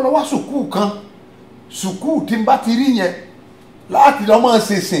màá wọ́ lọ wá sùkúù kan sùkúù tí n bá ti rí yẹn láti lọ́mọ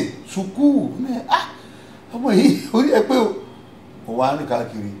ṣèṣìn sùkúù ní ọmọ yìí orí ẹ pé o mo wá ní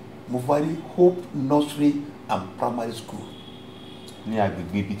káàkiri mo fari Hope Nursery and Primary School ní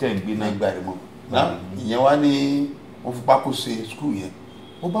agbègbè ibi tẹ́ ń gbé náà ìgbà rẹ̀ mọ́ náà ìyẹn wá ní wọ́n fi pákó ṣe school yẹn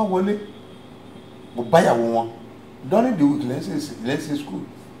mo bá wọlé mo báyàwó wọn during the week lẹ́sìn school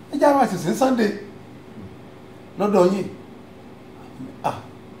ẹ jẹ́ àwọn àṣìṣe Sunday lọ́dọ̀ yìí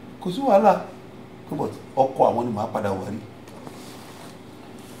kò sí wàhálà pé but ọkọ àwọn ni màá padà wà rí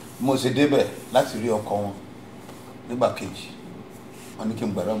mo ṣe débẹ̀ láti rí ọkọ wọn nígbà kejì wọn ní kí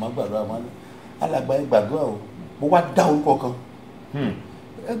n gbàdúrà má gbàdúrà má alàgbà ẹ gbàdúrà o mo wá dá orúkọ kan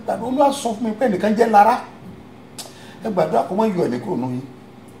ẹ gbàdúrà Olúwa sọ fún mi pé ẹnìkan jẹ́ Lára ẹ gbàdúrà kó má yọ ẹ̀mí kúrò nù yín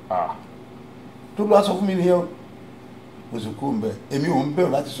tó Olúwa sọ fún mi nìyẹn o mo sì kú mbẹ èmi ò ń bẹ̀rù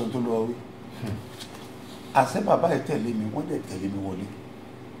láti sọ tó Olúwa wí àṣẹ bàbá ẹ tẹ̀lé mi wọ́n dẹ̀ tẹ̀lé mi wọlé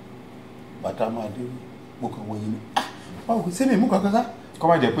bàtà máa dé mo kàn wọ́n yín ni báwo ṣé mi mú kankan sá. kọ́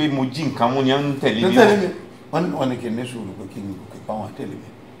máa jẹ́ pé mo jí nǹkan mú ni wọ́n ń tẹ̀lé mi. wọ́n ní kí n ní sùúrù pé kí n kò kí báwọn tẹ̀lé mi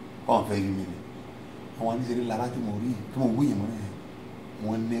báwọn fẹ́ rí mi ni àwọn aníṣẹ́lẹ̀ Lára tí mo rí tí mo wúyè mọ́ ẹ̀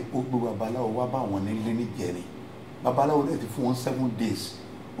wọ́n ní ó gbé babaláwo wá bá wọn ní lé ní jẹrin babaláwo náà ti fún wọn 7 days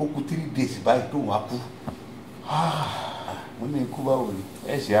ó kù 3 days báyìí tó wọn á kú wọ́n ní ikú báwo ni.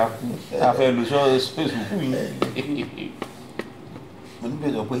 ẹ ṣe á kú a fẹ́ lu Facebook yìí. mo ní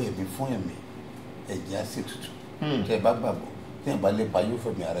bẹ́ẹ̀ sọ pé ẹ̀mí fún ẹ̀mí ẹ̀jẹ̀ á sì tutù tẹ́ ẹ bá gbàgbọ́ tẹ́ ẹ bá lépa yóò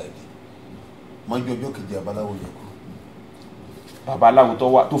fẹ̀mí ara ẹ̀ dé mọ́jú ọjọ́ kejì babaláwo yẹ kú. babaláwo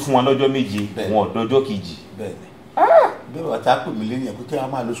tó fún wọn lọ́jọ́ méje wọn ò dọ́jọ́ kejì. bẹ́ẹ̀ni bẹ́ẹ̀ wà tá a pè mí lẹ́yìn ẹ̀ pé kí a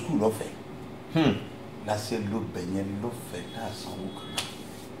máa lọ skul lọ́fẹ̀ẹ́ lásìkò ló bẹ̀yẹn lọ́fẹ̀ẹ́ náà sanwó kankan.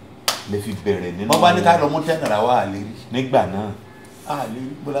 lè fi bẹ̀rẹ̀ nínú. wọ́n bá ní ká lọ mú 10 naira wá àlè rí. nígbà náà. àlè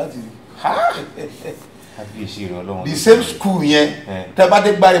rí bó láti rí. àbíyèsí rẹ Ọlọ́run. the same school yẹn tẹ́ bá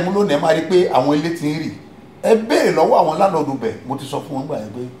dé gbáre mú lónìí ẹ máa rí pé àwọn ilé ti ń rì ẹ béèrè lọ́wọ́ àwọn láńlọ́ọ̀dù bẹ̀ mo ti sọ fún wọn gbà yẹn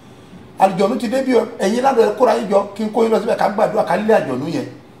pé àjọ̀nú ti dé bí ẹ̀yin láńlọ́ọ̀dù kóra yín jọ kí n kó yín lọ síbẹ̀ ká gbàdúrà ká lé àjọ̀nú yẹn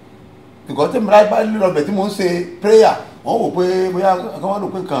because tẹ́mi ráyé bá lọ bẹ̀ tí mo ń ṣe prayer wọ́n wò pé bóyá kí wọ́n lò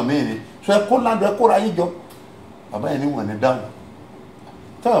pé nǹkan mi ni so ẹ kó láńlọ́ọ̀dù kóra yín jọ bàbá yẹn ní wọn ní dáhùn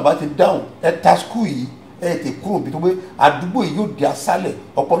táwọn bá ti dáhùn ẹ ta school yìí ẹ ti kúrò bí tó pé àdúgbò yìí yóò di aṣálẹ̀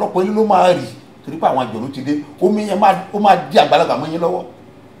ọ̀pọ̀lọpọ̀ ilé ló máa rì torí pé àwọn àjọ̀nú ti dé omi yẹn ó máa di àgbàlagbà mọ́ yín lọ́wọ́.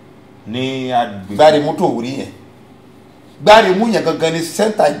 ní agbègbè gbáremú tó wúrí yẹn gbáremú yẹn gangan ni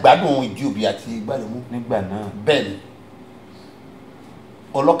sẹ́ńtà ìgbádùn Ìjòbí àti gbáremú. nígbà náà. bẹ́ẹ̀ ni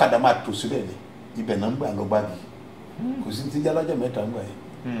ọlọ́kadà máa tò síbẹ̀ ni ibẹ̀ náà ń gbà lọ gbági kò sí ti jálọ́jọ́ mẹ́ta ń gbà yẹn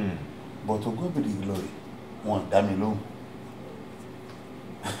bọ̀tọ̀ gómìnà Ìlọrin wọn dá mi lóhùn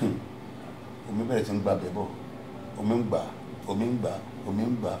omi bẹ̀rẹ̀ sí ń gbà bẹ̀ bọ̀ omi ń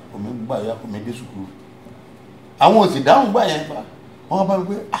gbà ya omi dé sùkúrù àwọn òsì dáhùn gbà yẹn fa wọn bá mi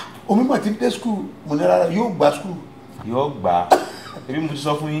pé omi mà ti dé sùkúrù mo ní rárá yóò gba sùkúrù. yóò gbà ebi mo ti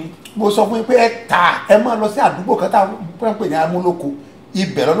sọ fún yín. mo sọ fún yín pé ẹ máa lọ sí àdúgbò kan tá a pè ní amúlòkó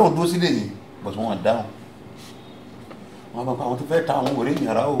ibẹ̀ lọ́dọ̀ dúró sílẹ̀ yìí bọ̀tù wọn dáhùn wọn bá pa àwọn tó fẹ́ ta àwọn wòlé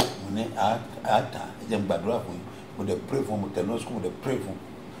yàrá o mo ní àtà ẹ jẹ́ n gbàdúrà fún yín mo dẹ̀ pray fún mo tẹ̀ lọ sùkúrù mo dẹ̀ pray fún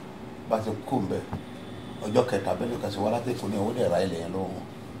bá ti kú mbẹ ọjọ́ kẹta bẹ́ẹ̀ ló kà sí wàhálà tẹ̀ kò ní owó dẹ̀ ra ilẹ̀ yẹn lọ́wọ́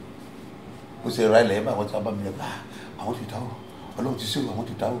ó sì ra ilẹ̀ yẹn bá àwọn tí a bá mi lẹ̀ bá àwọn ti ta o Ọlọ́run ti sèwọ̀ àwọn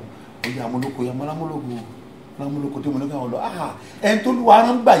ti ta o ó yẹ amúlòkó yẹ amúlòkó tí mo ní káwọn lọ ẹni tó lu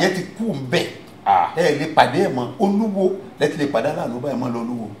arán gbà yẹn ti kú mbẹ ẹ lè pàdé ẹ mọ olúwo lẹ́tí lè pàdé aláàánú báyìí mọ́ lọ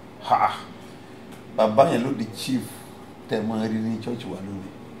olúwo bàbá yẹn ló di chief tẹ̀ mọ́ rí ní church wa lónìí.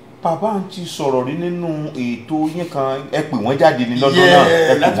 bàbá ń ti sọ̀rọ̀ rí nínú ètò yín kan ẹ pè wọ́n jáde ní lọ́dún náà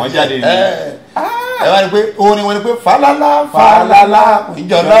ẹ pè wọ́n jáde ní. ẹ wá ní pé orin wọn ni pé falala falala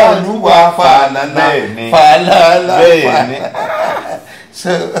ìjọba olúwa falala falala bẹ́ẹ̀ni.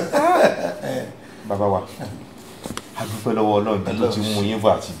 bàbá wa a dúpẹ́ lọ́wọ́ Ọlọ́run tó ti mú yín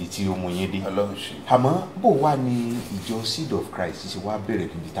bọ̀ àti ibi tí ó mú yín dé àmọ́ bó wà ní ìjọ Seed of Christ ṣe wá bẹ̀rẹ̀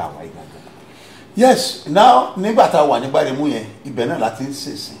níbi tá a wà ìgbàgbọ́. yes now nígbà tá a wà ní Gbáremú yẹn ibẹ̀ náà láti ń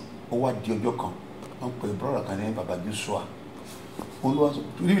ṣèṣìn ó wá di ọjọ́ kan wọ́n pe brọ́dà kan ní baba Joshua olùwàsó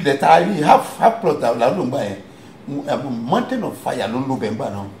ilẹ̀ tá a rí half plot làwọn ló ń gbà yẹn mountain of fire ló ń lo bẹ́ẹ̀ ń gbà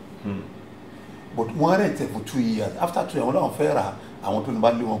náà but wọ́n rẹ̀ tẹ̀ for 2 years after 2 years wọ́n láwọn fẹ́ ra àwọn tó ní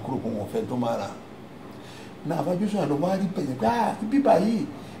bá lé wọn kúrò kó wọn fẹ́ tó máa ra náà baba Joshua ló wá rí bẹ̀yẹn pé ibi báyìí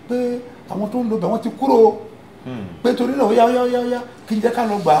pé àwọn tó ń lo bẹ̀ wọ́n ti kúrò pé torí náà ó yá kí n jẹ́ ká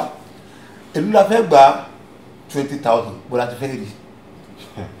lọ gbà á èlú la fẹ́ gbà 20,000 bó la ti fẹ́ rí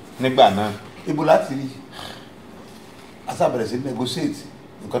nígbà náà ibo láti rí asábẹ̀rẹ̀ sí negotiate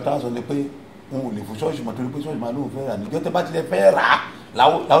nǹkan tá a sọ ni pé wọn ò lè fún ṣọ́ọ̀ṣì mọ̀ torí pé ṣọ́ọ̀ṣì máa lóun fẹ́ rà níjọ́ tẹ́ bá tilẹ̀ fẹ́ rà á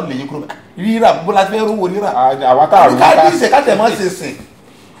láwọn lè yín kúrò rírà bó la ti fẹ́ rówó rírà àwa tá a rò ká ní ìṣe ká tẹ̀ mọ́ ṣe sìn.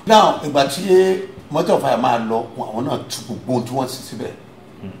 náà ìgbà tí mọ́tò fàyà máa lọ àwọn náà tú gbogbo ohun tí wọ́n sì síbẹ̀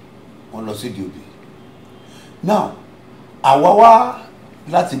wọ́n lọ sí di òbí. náà àwa wá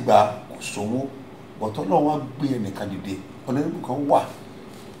láti gbà sówó bọ̀tọ́ náà wọ́n gbé ẹnìkan dìde ọ̀nàdìbò kan wà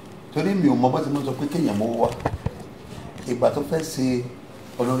torí mi ò mọ bá ti mọ́ sọ pé kéèyàn mọ́ wá ìgbà tó fẹ́ ṣe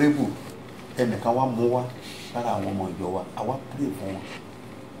ọ̀nàdìbò ẹnìkan wá mú wá lára àwọn ọmọ ìjọ wa àwa pray fún wọn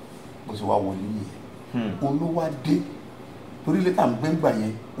bó ṣe wá wọlé yìí olówá dé torí ilé tá à ń gbé ńgbà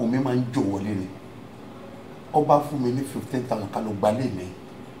yẹn omi máa ń jò wọlé ni ọba fún mi ní 15,000 ká ló gbalé mi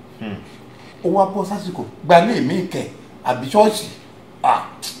ó wá bọ́ sásìkò gbalé mi kẹ̀ àbí ṣọ́ọ̀ṣì bá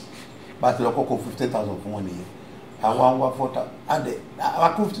a ti lọ kọ́kọ́ 15,000 fún wọn nìyẹn àwa ń wá 4,000 adẹ àwa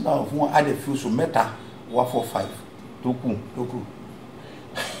kó 15,000 fún wọn adẹ fi oṣù mẹ́ta wá 4,500 tó kù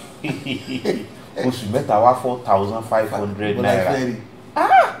oṣù mẹ́ta wá 4,500 naira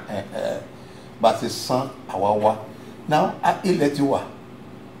bá a ti san àwa wá náà ilẹ̀ ti wà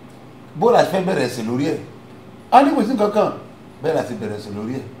bóòlù àti fẹ́ bẹ̀rẹ̀ sí lórí ẹ̀ á ní kò sí kankan bẹ́ẹ̀ láti bẹ̀rẹ̀ sí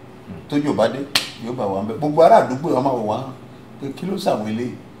lórí ẹ̀ tójú bá dé yóò bá wà ń bẹ gbogbo ará àdúgbò yóò máa wò wá pé kí ló sàwọn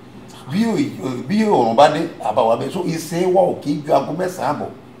eléyìí bí òòrùn bá dé àbáwá bẹ so ìsìn wa ò kí ju aago 9 àbọ̀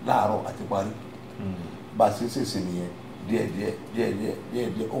láàárọ̀ àti parí bá a ṣe ṣèṣe nìyẹn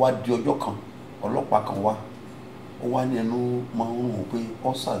díẹ̀ ó wá di ọjọ́ kan ọlọ́pàá kan wá ó wá ní ẹnu máa ń rùn pé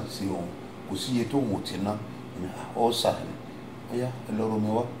ọ́sà sí òun kò sí iye tó òun ò ti ná ọ́sà ni ọ̀yá ẹlọ́rọ̀ mi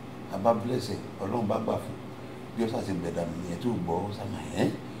wá àbá blẹ̀sẹ̀ ọlọ́run bá gbà fún bí ọ́sà ti gbẹ̀dà mi nìyẹn tó gbọ́ ọ́sà máa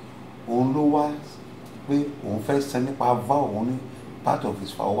òun ló wá pé òun fẹ́ san nípa vá òun ní part of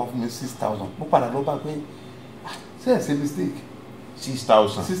his vow wá fún mi 6,000 ó padà lọ bá pé ṣe é ṣe mistake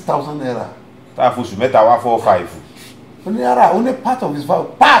 6,000 naira tá a fóṣù mẹ́ta wá 4,500 ó ní ara ó ní part of his vow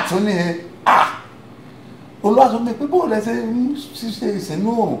part ó ní olùwàsó mi pé bóòlù ẹsẹ̀ ń ṣiṣẹ́ ìsìnú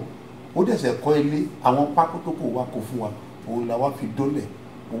òrùn ó dẹ̀sẹ̀ kọ́ ilé àwọn pákó tó kù wá kó fún wa òun la wá fi dólẹ̀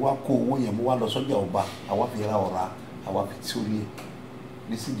mo wá kó owó yẹn mo wá lọ sọ́jà ọba àwa fi ra ọ̀rá àwa fi tí ó lé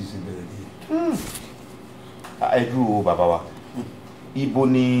ní sídìí bẹ̀rẹ̀ nìyẹn. ẹ dúró bàbá wa ibo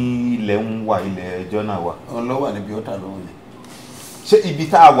ni ilẹ̀ ń wà ilẹ̀ ẹjọ́ náà wà. ọlọ́wà níbi ọ̀tà lọ́wọ́ yẹn. ṣé ibi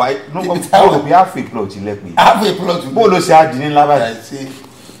tá a wà bọ́ọ̀lù bí half a plot ilẹ̀ pé. half a plot. bóòlù ṣe á di ní ńlá báyìí.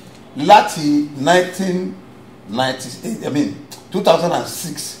 láti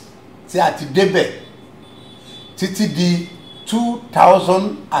 2006 tí a ti débẹ̀ títí di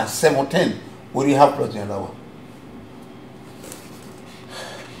 2017 orí half plot yẹn lọ́wọ́.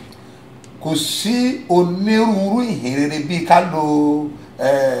 kò sí onírúurú ìhìnrere bíi ká lọ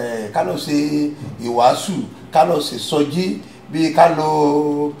ṣe ìwàásù ká lọ ṣe sọjí bíi ká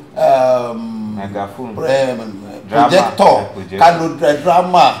lọ projector ká lọ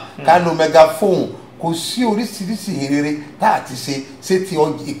drama ká lọ megaphone kò sí oríṣiríṣi ìhìnrere tá a ti ṣe ti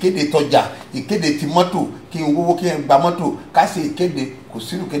ìkéde tọjà ìkéde ti mọ́tò kí n wówó kí n gba mọ́tò ká ṣe ìkéde kò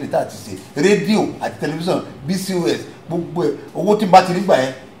sí ìkéde tá a ti ṣe rédíò àti tẹlifíṣàn BCOS gbogbo ẹ̀ owó tí n bá ti rí gbà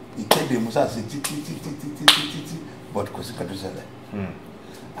yẹn ìkéde musa ṣe títí but kò sí kẹtù ṣẹlẹ̀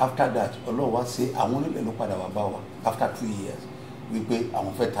after that ọlọ́run wá ṣe àwọn onílẹ̀ ló padà wá bá wa after 2 years wípé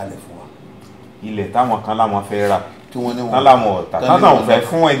àwọn fẹ́ talẹ̀ fún wa. ilẹ̀ táwọn kan láwọn fẹ́ rà tí wọ́n ní wọn tán láwọn ọ̀tá tán láwọn fẹ́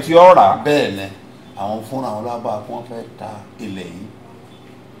fún ẹ tí ó rà. bẹ́ẹ̀ ni àwọn fúnra wọn lábàá kí wọ́n fẹ́ ta ilẹ̀ yìí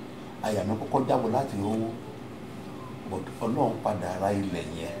àyà mi kọ́kọ́ jábọ̀ láti owó but ọlọ́run padà ra ilẹ̀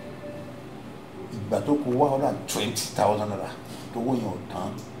yẹn ìgbà tó kù 120,000 naira tó wọ́n yẹn ò tán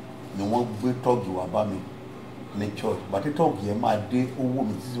ni wọ́n gbé tọ́ọ̀gì wá bá mi ní church bàtí tọ́ọ̀gì yẹn máa dé owó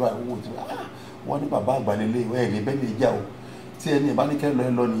mi títí báyìí owó tí wọ́n ní bàbá àgbàlélẹ̀ ẹ̀ lè bẹ́ẹ̀ lè jà o tí ẹni ìbánikẹ́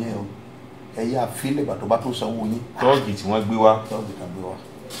lọ nìyẹn o ẹ̀yà àfilẹ̀ bàtọ́ bá tó sanwó yín. tọ́ọ̀gì tí wọ́n gbé wá. tọ́ọ̀gì kan gbé wá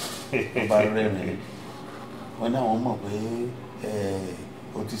ọba rẹ́rìn wọ́n ní àwọn mọ̀ pé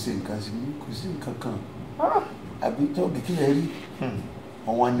o ti ṣe nǹkan sí kò sí nǹkan kan àbí tọ́ọ̀gì kílẹ̀ rí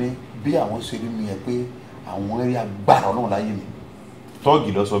wọ́n ní bí àwọn ṣe rí mi yẹn pé àwọn rí agbára ọlọ́run láyé mi.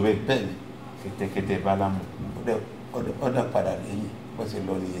 tọ́ọ̀gì lọ sọ bẹ́ẹ̀. bẹ́ẹ̀ ni kẹtẹkẹtẹ bálámù. ọ̀dà padà lẹ́yìn bó ṣe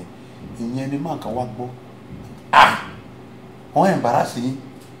lọ nìyẹn ìyẹn ni máa kan wá gbọ́ wọ́n ẹ̀ ń bára sí yín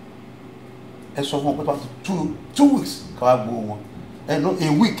ẹ sọ fún wọn pé tó bá ti 2 weeks ká wá gbowó wọn no a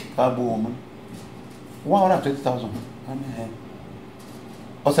week ká wá gbowó wọn 120,000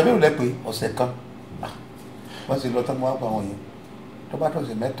 ọ̀sẹ̀ mélòó lẹ pé ọ̀sẹ̀ kan wọ́n ṣe lọ tán wọ́n á gba wọn yẹn tó bá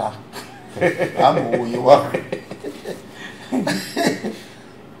tọ̀sẹ̀ mẹ́ta àmọ́ owó yẹn wá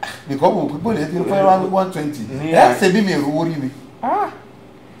because mo people dey fẹ́ 120 ẹ ṣe bí mi ìrówó rí mi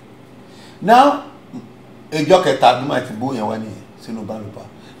now ìjọ kẹta bí máa ti bó yẹn wá nìyẹn sínú bálùbá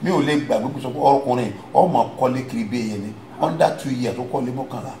mi ò lè gbàgbé kó sọ pé ọkùnrin ọmọ kọ́lé kiri bí yẹn ni under 2 years tó kọ́lé 11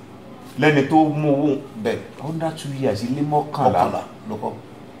 lẹ́ni tó mú owó bẹ́ẹ̀ under 2 years ilé 11 ló kọ́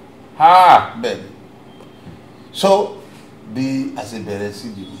bẹ́ẹ̀ ni so bí a ṣe bẹ̀rẹ̀ sí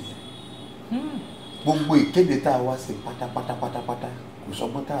di nìyẹn gbogbo ìkéde tá a wá sí pátápátá kò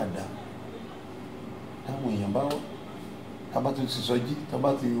sọgbọ́n tá a dá táwọn èèyàn bá wá tábà tó ti sọjí tábà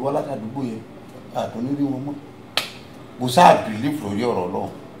ti wá látàdúgbò yẹn àtúndínlẹ́ wọn mọ́ kò sáà bìlífù lórí ọ̀rọ̀ lọ́hùn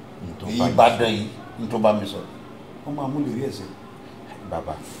èyí bá dán yìí ní tó bá mi sọ wọ́n máa mú lè rí ẹ̀sẹ̀.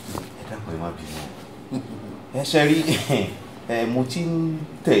 bàbá ẹ dákun ẹ má bínú ẹ ṣe rí mo ti ń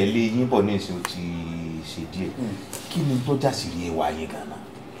tẹ̀lé yín bọ̀ ní ìsìn ti ṣe díẹ̀ kí ni tó jásìrí ẹwà yín gan-an.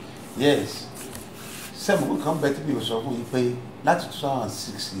 Yes, sẹ́mu kan bẹ́ẹ̀ tí mi ò sọ fún yín pé láti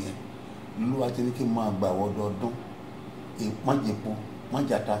 2006 yẹn ló wá ti ní kí n máa gbà wọ́dọọdún mọ́jẹ̀pọ̀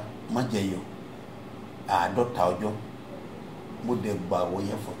mọ́jàta mọ́jẹ̀yọ̀ 50 ọjọ́ mo dẹ̀ gbà wọ́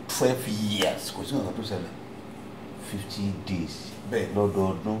yẹn for 12 years kò sí nǹkan tó ṣẹlẹ̀. 50 days bẹ́ẹ̀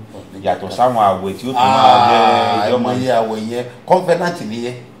lọ́dọọdún yàtọ̀ sáwọn àwẹ̀ tí ó tún máa jẹ́ ẹjọ́ mọ́. àìmọye àwẹ̀ yẹn covenant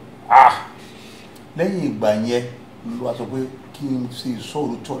nìyẹn. lẹ́yìn ìgbà yẹn ló wá sọ pé kí n ṣe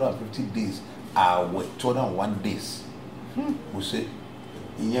ìṣòro 250 days àwẹ̀ 201 days mo ṣe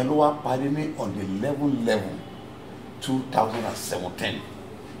ìyẹn ló wá parí ní on the 11/11/2017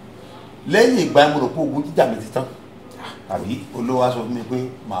 lẹ́yìn ìgbà yẹn mo rò pé ogun jíjà mi ti tán àbí olówó aṣọ fún mi pé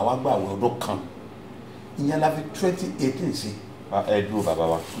màá wá gbà àwẹ̀ ọdún kan ìyẹn la fi 2018 sí. ẹ dúró bàbá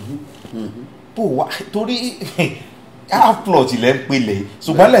wa bó wa torí half plot ilẹ̀ ń pelẹ̀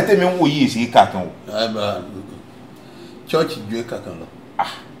ṣùgbọ́n lẹ́tẹ̀mí ń wò yìí sí kàkan o. church ju ẹ kàkan lọ.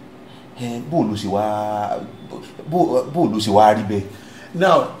 bó ló ṣe wá rí bẹ́ẹ̀.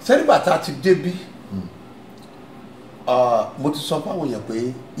 now sẹ́ríbà tá a ti débí mo ti sọ fáwọn èèyàn pé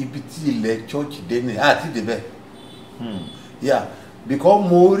ibi tí ilẹ̀ church dé ní àti débẹ̀ yeah because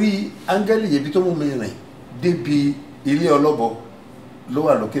mo rí áńgẹ́lì yẹn bí tó mú mi rìn débi ilé ọlọ́bọ ló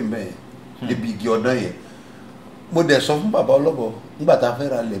wà lókè mẹ́ẹ̀ débi igi ọdán yẹn mo dẹ̀ sọ fún bàbá ọlọ́bọ nígbà tá a fẹ́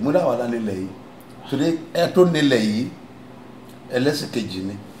ra lẹ̀ mo dáwà lá nílẹ̀ yìí torí ẹ tó nílẹ̀ yìí ẹlẹ́sìn kejì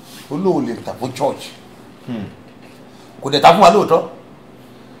ni olóò lè tà fún church kò dẹ̀ tà fún wa lóòótọ́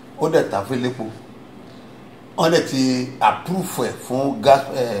ó dẹ̀ tà fún elépo wọ́n dẹ̀ ti approve ẹ̀ fún gas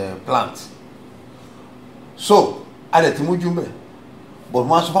plant so a dẹ̀ ti mójú mbẹ̀ but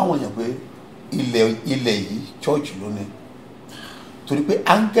mo á sọ fáwọn èèyàn pé ilẹ̀ yìí church ló ní torí pé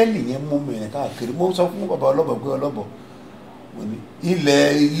áńgẹ́lì yẹn mú mi rìn káàkiri mo sọ fún bàbá ọlọ́bọ̀ pé ọlọ́bọ̀ mo ní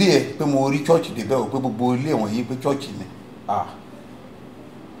ilẹ̀ ilé ẹ̀ pé mo rí church débẹ̀ o pé gbogbo ilé wọn yìí pé church ni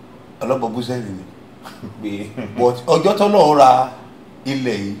ọlọ́bọ̀ búsẹ́ẹ̀lì ni but ọjọ́ tó lọ́ọ́ ra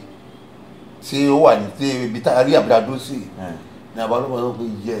ilẹ̀ yìí tí ó wà ní tí ibi tá a rí àbúradó sí ní àbá ọlọ́bọ̀ náà pé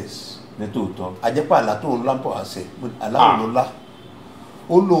yes ní tòótọ́ àjẹpọ̀ àlá tó ń lámpọ̀ àṣẹ aláwọ̀ ló lá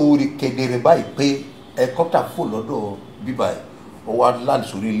ó lóore kedere báyìí pé ẹ̀kọ́tà fò lọ́dọ̀ bíbá ẹ̀ ó wá láti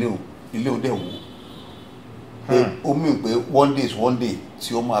sórí ilé o dẹ̀ wò pé ó mìíràn pé one day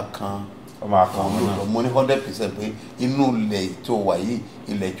tí ó máa kan lóòótọ́ mo ní 100% pé inú ilẹ̀ tó wà yìí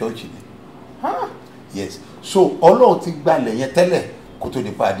ilẹ̀ church ni yes so ọlọ́run ti gbalẹ̀ yẹn tẹ́lẹ̀ kó tó di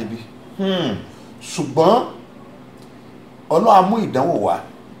pa àdébí ṣùgbọ́n ọlọ́run á mú ìdánwò wá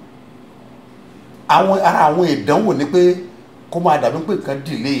ara àwọn ìdánwò ni pé kó máa dàbí pé nǹkan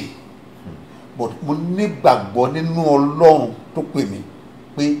delay but mo nígbàgbọ́ nínú ọlọ́run tó pè mí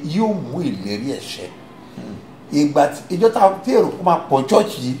pé yóò mú ìlérí ẹ̀ ṣẹ ìgbà ìjọ tí èrò kó máa pọ̀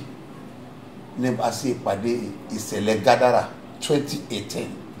church yìí ní bá ṣe ìpàdé ìṣẹ̀lẹ̀ gádàrà 2018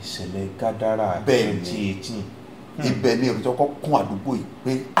 ìṣẹ̀lẹ̀ gádàrà 2018 ibẹ̀ ni èrò tó kọ́ kún àdúgbò yìí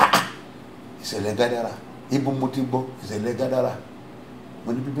pé ìṣẹ̀lẹ̀ gádàrà ibo mo ti gbọ́ ìṣẹ̀lẹ̀ gádàrà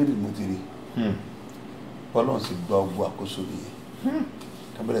mo ní bíbélì mo ti rí ọlọ́run sì gba ọgbọ́ àkóso nìyẹn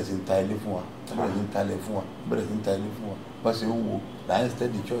tábìlẹ̀ sí ń ta ilé fún wa tábìlẹ̀ sí ń ta ilé fún wa tábìlẹ̀ sí ń ta ilé fún wa bá ṣe ń wo la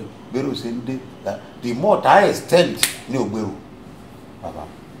extend the church gbèrò ṣe ń dé the more ta extend ní ògbèrò. bàbá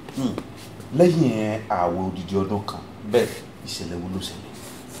lẹ́yìn ààwẹ̀ odidi ọdún kan bẹ́ẹ̀ ìṣẹ̀lẹ̀ wo ló ṣẹlẹ̀.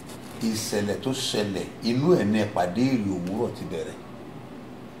 ìṣẹ̀lẹ̀ tó ṣẹlẹ̀ inú ẹ̀ ní ìpàdé èrè òwúrọ̀ ti bẹ̀rẹ̀.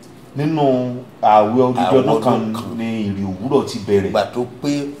 nínú ààwẹ̀ odidi ọdún kan ní èrè òwúrọ̀ ti bẹ̀rẹ̀. ìgbà tó pé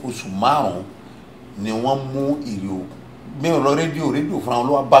oṣù márùn-ún ni wọ́n mú èrè òwúrọ̀ mi ò lọ rédíò fúnra wọn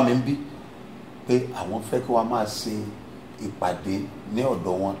ló wá bá mi ń bí pé àwọn fẹ́ kí wọ́n máa ṣe ìpàdé ní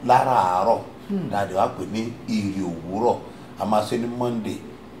ọ̀dọ̀ wọn láràárọ̀ dáadé wá pè ní èrè òwúrọ̀ a máa ṣe ní Monday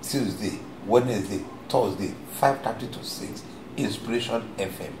Tuesday Wednesday Thursday 5:30 to 6 Inspiration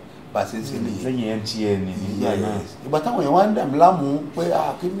FM bá a ṣe ń ṣe nìyẹn. lẹ́yìn MTN nígbà náà. ìgbà táwọn èèyàn wá ń dà mí láàmú pé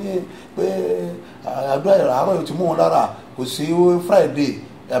kíní pé àdúrà àárọ̀ yóò ti mú wọn lára kò sí Friday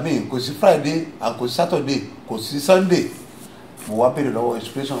kò sí Friday and kò sí Saturday kò sí Sunday mo wá béèrè lọ́wọ́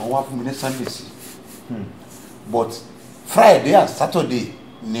Inspiration wọn wá fún mi ní Sunday sí but Friday and Saturday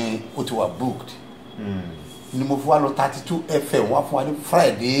ni ó ti wà booked ni mo fi wá lọ 32 FM wá fún wa ní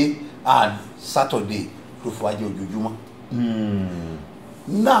Friday and Saturday tó fi wá jẹ ojoojúmọ́.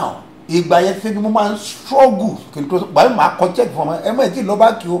 Now ìgbà yẹn fi ni mo máa ń struggle kí n tó báyìí máa kọ check fún ọmọ ẹ mọ̀ ẹ́ tí lọ́ọ́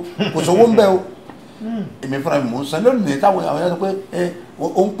bá kí o kò sówó ń bẹ́ o èmi fúnra mi mò ń san lónìí táwọn àwọn yẹn sọ pé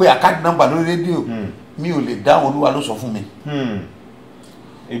ó ń pe àkáàdì nọ́mbà lórí rédíò mi ò lè dáhùn Olúwa ló sọ fún mi.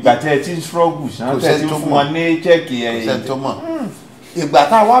 ìgbà tí ẹ ti ń struggle ṣáà tẹ ti fún wọn ní chẹ́ẹ̀kì ẹ̀yìn tó mọ̀ ìgbà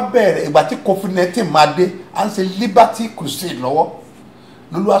tá a wá bẹ̀rẹ̀ ìgbà tí COVID-19 máa dé à ń ṣe Liberty Crusade lọ́wọ́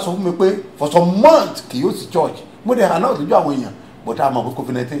lolúwa sọ fún mi pé for some months kì yóò sí church mo dẹ̀ hàn náà lójú àwọn èèyàn but a mọ̀ pé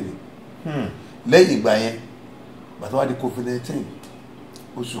COVID-19 rè lẹ́yìn ìgbà yẹn ìgbà tó wá di COVID-19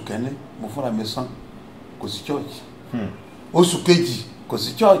 oṣù kẹ́ni mo fúnra mi sàn kò sí church oṣù kejì kò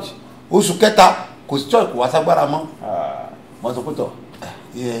sí church oṣù kẹta kò sí church kò wá ságbára mọ́ mo sọ pé tọ̀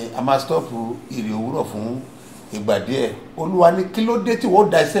a máa stop ìrìn òwúrọ̀ fún ìgbà díẹ̀ olúwa ní kí ló dé tí wọ́n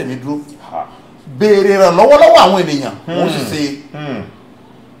da iṣẹ́ mi dúró béèrè ràn lọ́wọ́lọ́wọ́ àwọn ènìyàn wọ́n sì ṣe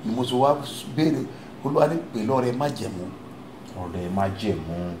ni mo sọ wá béèrè olúwa ní pè lọ́rẹ̀ májẹ̀mú ọ̀rẹ́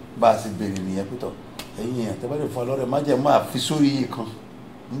májẹ̀mú bá a sì béèrè nìyẹn pé tọ̀ ẹ̀yin yẹn tẹ́bàdé fún ọlọ́rẹ̀ májẹ̀mú àfi sórí iye kan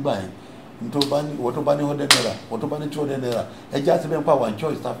nígbà yẹn wọ́n tó bá ní 100 naira wọ́n tó bá ní 200 naira ẹjẹ́ àti bẹ́ẹ̀ pa one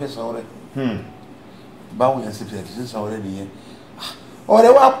choice tá a fẹ́ san ọrẹ báwọn yẹn ṣe fi san ọrẹ nìyẹn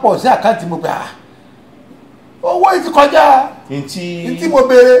ọ̀rẹ́ wa pọ̀ sí àkáǹtì mo pé owó yìí ti kọjá ntí mo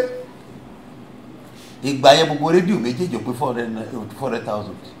béèrè ìgbà yẹn gbogbo rédíò méjèèjì pé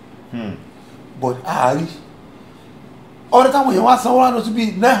 400,000 but àárí ọ̀rẹ́ táwọn yẹn wá sanwó wá lọ sí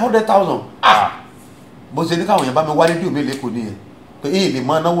bíi 900,000 bó ṣe ní káwọn yẹn bá mi wá rédíò mi lẹ́kọ̀ọ́ nìyẹn pé èyí lè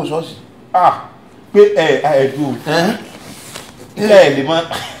máa náwó ṣọ́ọ̀ṣì pé ẹ̀ẹ́dùn lè máa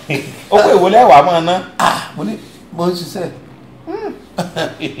owó ìwọlé ẹ̀wà máa ná mo ń ṣiṣẹ́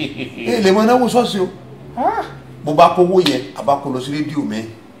èyí lè máa náwó ṣọ́ọ̀ṣì o mo bá kówó yẹn àbá kó lọ sí rédíò mi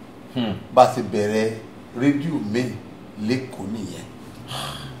bá ti bẹ̀rẹ̀ rédíò mi lẹ́kọ̀ọ́ nìyẹn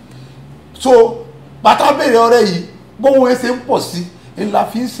so bàtà bẹ̀rẹ̀ ọ̀rẹ́ yìí gbówó ẹ ṣe ń pọ̀ sí ńlá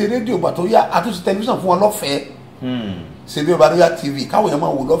fi ń ṣe rédíò gbà tó yá àtúnṣe tẹlifíṣàn fún wọn lọ́fẹ̀ẹ́ Sebioba Royal TV káwọn èèyàn máa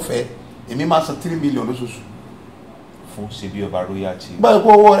wò lọ́fẹ̀ẹ́ èmi máa san 3 million lóṣooṣù fún Sebioba Royal TV báyìí kó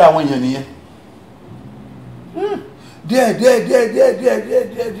owó rẹ àwọn èèyàn nìyẹn díẹ̀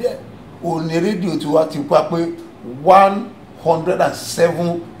òní rédíò tiwa ti pa pé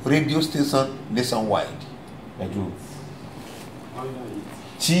 107 radio station nationwide.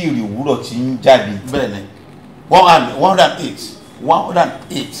 tí ìrì òwúrọ̀ ti ń jáde. bẹ́ẹ̀ni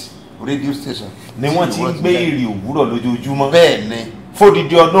 108 radio station. ni wọ́n ti ń gbé ìrì òwúrọ̀ lójoojúmọ́. bẹ́ẹ̀ni.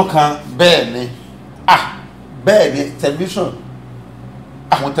 fódìdí ọdún kan. bẹ́ẹ̀ni. bẹ́ẹ̀ni television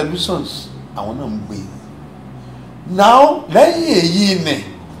àwọn televisions àwọn náà ń gbé. now lẹ́yìn èyí ni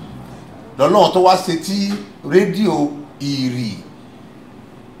lọ́lọ́run tó wá ṣe tí rédíò ìrì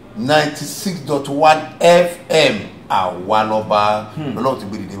 96.1 FM àwa lọ́ba lọ́lọ́run ti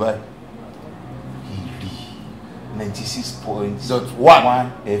gbé dìde báyìí. ìrì 96.1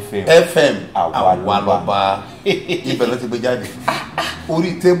 FM àwa lọ́ba ibẹ̀ ló ti gbé jáde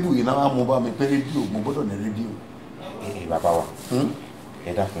orí tébù yìí náà mo bá mi pé rédíò mo gbọ́dọ̀ ní rédíò. bàbá wa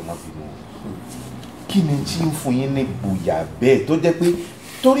ẹ dákun má bínú kí ni tí ń fún yín ní gbòyà bẹ́ẹ̀ tó jẹ́ pé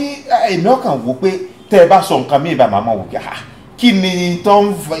torí èmi ọkàn wò pé tẹ́ ẹ bá sọ nǹkan mi ìbá màmá wò kí ni tó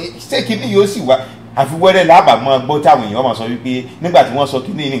ń fọ ṣé kí ni yóò sì wá àfi wẹ́rẹ́ lábàámọ́ gbọ́ táwọn èèyàn máa sọ wípé nígbà tí wọ́n sọ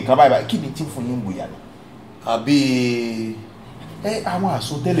kí ni nǹkan báyìí kí ni tí ń fún yín gbòyà lọ. àbí àwọn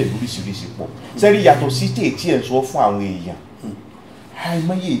àsọtẹ́lẹ̀ lóríṣiríṣi pọ̀ sẹ́rí yàtọ̀ sí tèètì ẹ̀ sọ fún àwọn èèyàn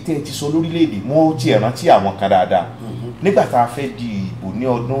àìmọye tẹ́ ẹ ti sọ lórílẹ̀‐èdè mo ti rántí àwọn kan dáadáa nígbà tá a fẹ́ di ìbò ní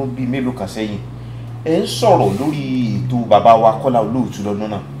ọdún bíi mélòó kan sẹ́yìn ẹ ń sọ̀rọ̀ lórí ètò bàbá wa Kọ́lá Olóòtú lọ́dún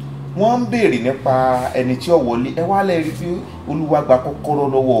náà wọ́n ń béèrè nípa ẹni tí ó wọlé ẹ wá lẹ́rìí pé Olúwa gba kọ́kọ́rọ́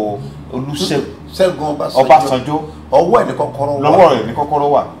lọ́wọ́ Olúṣẹ́gun Ọbásanjọ́ ọwọ́ ẹ̀ ní kọ́kọ́rọ́ wà lọ́wọ́ rẹ̀ ní kọ́kọ́rọ́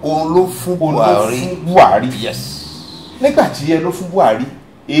wà òun ló fún Buhari nígbà tí ẹ ló fún Buhari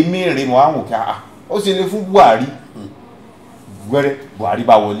èmi rè mọ́ àwọn òkè ó sì lè fún Buhari wẹ́rẹ́ Buhari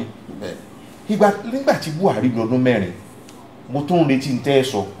bá wọlé nígbà tí Buhari lọ́dún 4 mo tún ń retí ń tẹ́ ẹ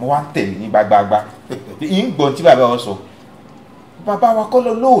sọ mo wá ń tẹ̀lé ní gbágbágbá yìí ń gbọ́n tí bàbá wa sọ bàbá wa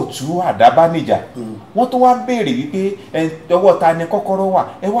Kọ́lá Olóòtú Àdábánijà wọ́n tún wá ń béèrè wípé ọwọ́ ta ni kọ́kọ́rọ́ wà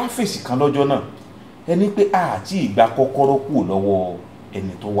ẹ wá fèsì kan lọ́jọ́ náà ẹni pé àti ìgbà kọ́kọ́rọ́ kù lọ́wọ́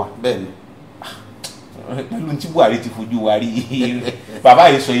ẹni tó wà bẹ́ẹ̀ni pẹ̀lú tí Buhari ti fojú wa rí bàbá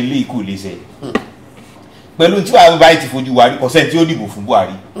yìí sọ ilé ikú lè ṣe pẹ̀lú tí Buhari ti fojú wa rí ọ̀sẹ̀ tí ó dìbò fún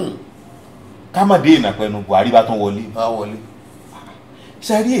Buhari kámọ̀dé ìnàpẹ̀nu Buhari bá tún wọlé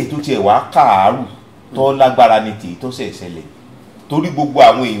sẹ́rí ètò tiẹ̀ wá káàárù tó lágbára ní tèyí tó ṣẹ̀ṣẹ̀lẹ̀ torí gbogbo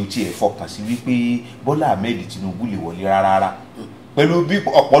àwọn èèyàn tiẹ̀ fọkàn sí wípé Bọ́lá Ahmed Tinubu lè wọlé rárá pẹ̀lú bí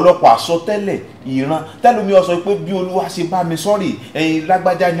ọ̀pọ̀lọpọ̀ àsọtẹ́lẹ̀ ìran tẹ́lómi ó sọ pé bí Olúwa ṣe bá mi sọ́rí ẹ̀yin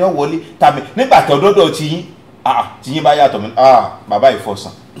lágbájá ni ó wọlé tàbí nígbà tó dọ́dọ̀ tiyín bá yàtọ̀ mi bàbá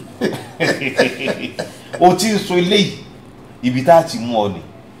ìfọ̀sàn o ti ń sọ eléyìí ibi tá a ti mú ọ ni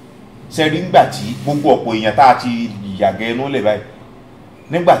sẹ́rí nígbà tí gbogbo ọ̀pọ̀ èèyàn tá a ti yàgẹ́ ẹnu lẹ̀ báyìí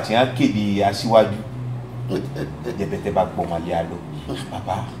nígbà tí wọ́n kéde aṣíwájú jẹ̀bẹ̀tẹ̀ bá gbọmọlé àlọ́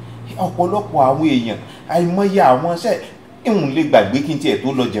bàbá ọ̀pọ̀lọpọ̀ àwọn èèyàn àìmọye àwọn ìhùn lè gbàgbé kí n tiẹ̀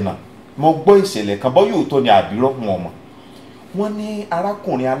tó lọ jìnnà mo gbọ́ ìṣẹ̀lẹ̀ kan bọ́ yóò tó ní àbírọ́ wọn mọ̀ wọ́n ní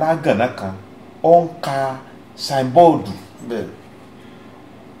arákùnrin alágànná kan ó ń ka sáínbọ́ọ̀dù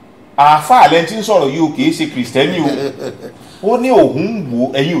àáfàá lẹ́ni tí ń sọ̀rọ̀ yìí o kì í ṣe kìrìsìtẹ́nì o ó ní òun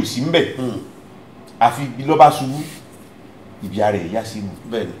wò ẹ̀yin ò sí ń bẹ̀ àfi ibi lọ́ba ṣubú ibi ara ẹ̀ yá sínú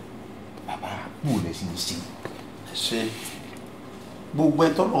bàbá kú lẹ̀ sí ní sí ṣe gbogbo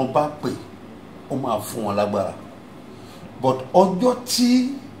ẹ̀tọ́ náà bá pè ó máa fún wọn lágbára but ọjọ́ tí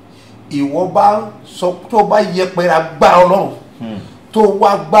ìwọ bá sọ tó bá yẹpẹrẹ agbára Ọlọ́run tó wá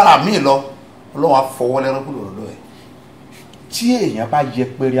agbára míì lọ Ọlọ́run á fọwọ́ lẹ́rán kúrò lọ́dọ̀ ẹ̀. tí èèyàn bá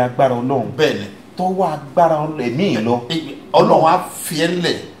yẹpẹrẹ agbára Ọlọ́run bẹ́ẹ̀ni tó wá agbára míì lọ Ọlọ́run á fi ẹ́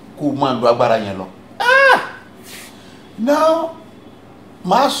lẹ̀ kó o máa lo agbára yẹn lọ. now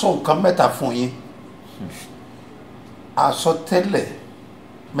máa sọ nǹkan mẹ́ta fún yín àsọtẹ́lẹ̀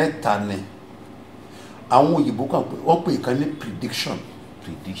mẹ́ta ni àwọn òyìnbó kan pé wọ́n pè kan ní prediction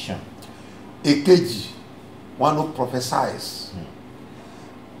èkejì wọ́n ló prophesize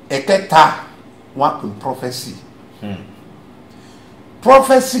ẹ̀kẹta wọ́n pè prophecy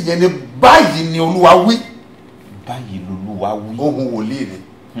prophecy yẹn ni báyìí ni Olúwa wí ohun wòlíì ni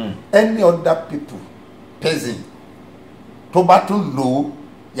any other people person tó bá tún lò ó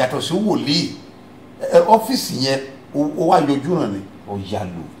yàtọ̀ sí wòlíì ọ́fíìsì yẹn ó wá yọjú ràn ni ó yá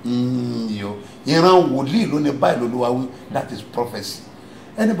lò ìran wòlíì ló ní báyìí l'Olúwa wí that is prophecy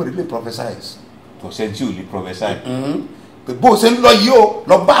anybody lè prophesize. kò sẹ́ni tí ò lè prophesy. bó o ṣe ń lọ yìí o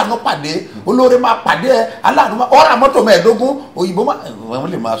lọ bá àánú pàdé olóore máa pàdé ẹ aláàánú máa ọ̀rọ̀ àmọ́tò mẹ́ẹ̀ẹ́dógún òyìnbó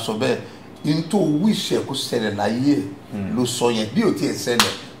wọ́n lè máa sọ bẹ́ẹ̀ ní tó wíṣẹ̀ kó ṣẹlẹ̀ láyé ló sọ yẹn bí ò tiẹ̀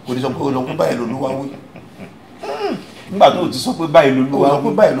ṣẹlẹ̀ kò ní sọ pé olóńgbò báyìí l'Olúwa wí. nígbà tó o ti sọ pé báyìí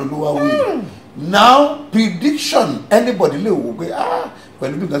l'Olúwa wí. now prediction anybody lè wò pé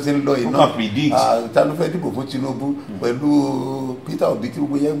pẹ̀lú bí nǹkan ṣe ń lọ yìí náà ta ló fẹ́ dìbò fún Tinubu pẹ̀lú Peter Obi tí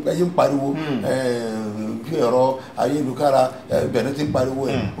gbogbo yẹn ń pariwo bí ẹ̀rọ ayélujára bẹ̀rẹ̀ ti ń pariwo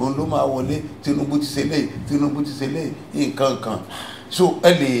ẹ̀ òun ló máa wọlé Tinubu ti ṣe lé nǹkan kan so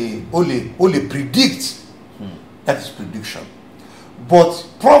o lè predict that is prediction but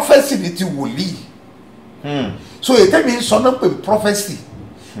prophecy ni ti wòlíì so èyí tẹ́mi sọ náà pé prophecy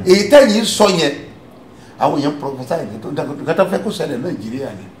èyí tẹ́yìn sọ yẹn àwọn èèyàn prophesy ní tó dàgbà fẹ́ kó ṣẹlẹ̀ Nàìjíríà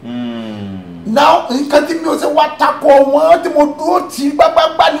ni. now nǹkan tí mi ò ṣe wá takò wọn tí mo dúró tì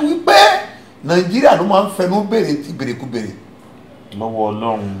gbágbágbá ni wípé Nàìjíríà ló máa ń fẹnu béèrè ti béèrèkúbèrè. lọ́wọ́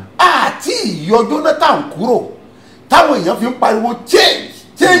Ọlọ́run. àti ìyọ Jonathan kúrò táwọn èèyàn fi ń pariwo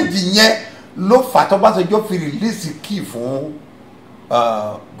change yẹn ló fà tó bá ṣẹjọ́ fi release key fún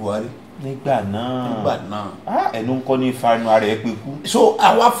Buhari. nígbà náà ẹnu ń kọ́ ní ìfarinu ara ẹ pé kú. so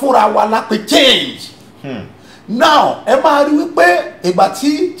àwa fúnra wa la pe change. now ẹ máa rí wípé ìgbà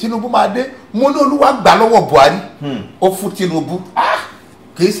tí Tinubu máa dé mo ní Olúwa gbà lọ́wọ́ Buhari ó fún Tinubu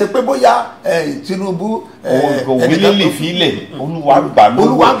kì í ṣe pé bóyá Tinubu òwúlé lè fi ilẹ̀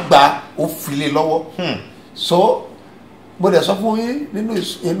Olúwa gbà ó file lọ́wọ́ so mo dẹ̀ sọ fún yín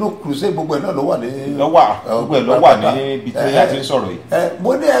nínú crusade gbogbo ẹ̀ náà ló wà ní. gbogbo ẹ̀ ló wà ní ibi tí a ti ń sọ̀rọ̀ yìí.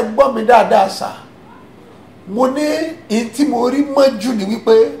 mo ní ẹ gbọ́ mi dáadáa sà mo ní èyí tí mo rí mọ́jú ni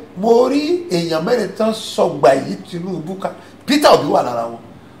wípé mo rí èèyàn mẹ́rin tán sọgbà yìí Tinubu ká Peter Obi wà lára wọn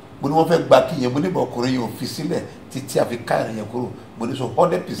mo ní wọ́n fẹ́ gba kí yẹn mo ní bọ̀ ọkùnrin yẹn ò fi sílẹ̀ títí àfi ká ìrìn yẹn kúrò mo ní so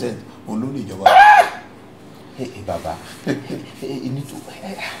 100% òun ló ní ìjọba. bàbá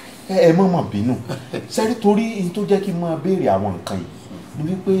ẹ mọ̀ bínú sẹ́rí torí n tó jẹ́ kí n máa béèrè àwọn nǹkan yìí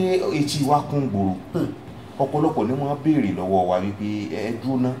ni wípé etí wa kún gbòòrò ọ̀pọ̀lọpọ̀ ni wọ́n béèrè lọ́wọ́ wa wípé ẹ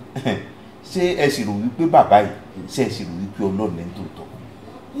dúró ná ṣé ẹ sì rò wípé bàbá yìí ṣé ẹ sì rò wípé Ọlọ́run ẹ̀ ń tòótọ́.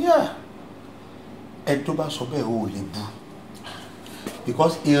 ẹ tó bá sọ bẹ́ẹ̀ o ò lè bu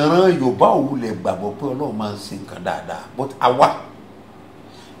because ìran Yorùbá òun lè gbàgbọ́ pé Ọlọ́run máa ń ṣe nǹkan dáadáa but àwa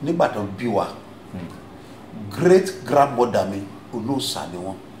nígbà tó bí wa great grandmother mi olóòṣà ni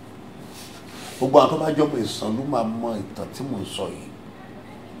wọ́n gbogbo àwọn tó bá jọ́ pé ìsàn ló máa mọ ìtàn tí mò ń sọ yìí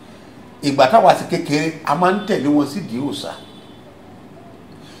ìgbà táwa ti kékeré a máa ń tẹ̀lé wọn sídìí òòṣà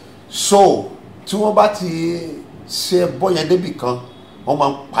so tí wọ́n bá ti ṣe ẹbọ yẹn débì kan wọ́n máa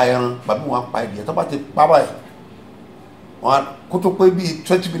ń pa ẹran bàbá wọn á pa ẹdìyẹ tó bá ti pa báyìí wọn kó tó pé bíi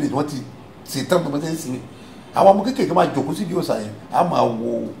 20 minutes wọ́n ti ṣe tán gbogbo ṣe ń sinmi àwọn ọmọ kékeré máa jòkó sídìí òòṣà yẹn á máa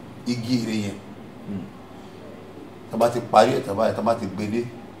wo igi ère yẹn tó bá ti parí ẹ̀ tó bá ti gbélé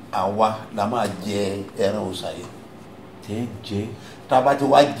àwa la máa jẹ ẹran òòṣà yẹn tẹ́ jẹ́ tá a bá ti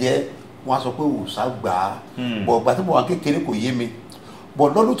wá jẹ wọ́n á sọ pé òòṣà gbà á bọ̀ ìgbà tí mo wà kékeré kò yé mi bọ̀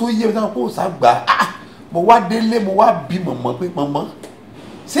lọ́dún tó yé mi náà pé òòṣà gbà á mo wá délé mo wá bí mọ̀mọ́ pé mọ̀mọ́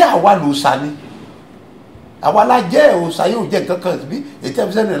ṣé àwa lòòṣà ni àwa la jẹ́ òòṣà yóò jẹ́ nǹkan kan bí ètò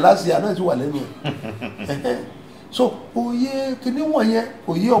ẹ̀fíṣẹ́ rẹ̀ láti àná ti wà lẹ́nu ẹ̀ so òye kíní wọ̀nyẹn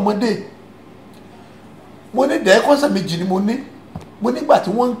òye ọmọdé mo ní dẹ́ kọ́sẹ̀ méjì ni mo nígbà tí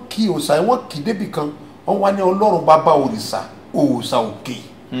wọ́n ń kí òòṣà yẹn wọ́n kì í débì kan wọ́n wá ní ọlọ́run bàbá òrìṣà òkè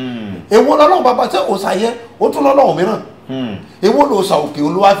èwo lọ́lọ́run bàbá tẹ òòṣà yẹn ó tún lọ́lọ́run mìíràn èwo lòòṣà òkè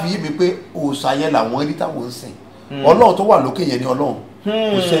olúwa fi yé mi pé òòṣà yẹn làwọn rí táwọn ń sìn ọlọ́run tó wà lókè yẹn ni ọlọ́run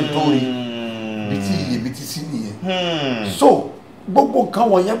kò sẹ́ni tó rí bí tí iyèmí ti sí nìyẹn so gbogbo nǹkan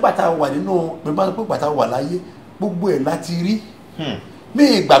wọ̀nyẹn gbàtà wà nínú pẹ̀lú pé gbàtà wà láyé gbogbo ẹ̀ láti rí mi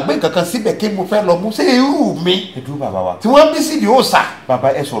ìgbàgbé kankan síbẹ̀ kí mo fẹ́ lọ mú sí irú mi ẹdú bàbá wa tí wọ́n bí sí di òòṣà. bàbá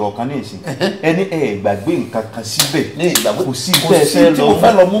ẹ sọ̀rọ̀ kan ní ìsìn ẹni ẹ gbàgbé nǹkan kan síbẹ̀ ní ìgbàgbé kò sí bẹ́ẹ̀ tí mo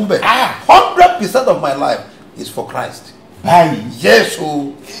fẹ́ lọ mú bẹ̀ 100% of my life is for Christ. báyìí yes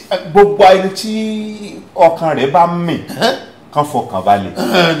o. gbogbo ẹni tí ọkàn rẹ̀ bá mì kàn fọkàn balẹ̀.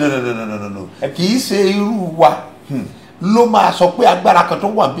 no kì í ṣe irú wa ló máa sọ pé agbára kan tó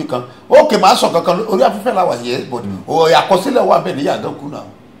wà níbì kan ókè máa sọ kankan orí afẹ́fẹ́ la wà yẹn but àkọsílẹ̀ wà bẹ́ẹ̀ ní yàgàn kú náà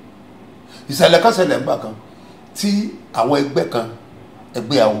ìṣẹ̀lẹ̀ kan ṣẹlẹ̀ ńgbà kan tí àwọn ẹgbẹ́ kan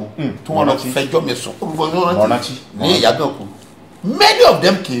ẹgbẹ́ àwo tí wọ́n lọ fẹjọ́ mi sùn olùfọ̀sọ́rántì ní yàgàn kú many of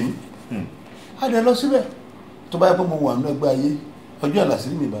them came adé lọ síbẹ̀ tó bá yẹ pé mo wà nínú ẹgbẹ́ ayé ọjọ́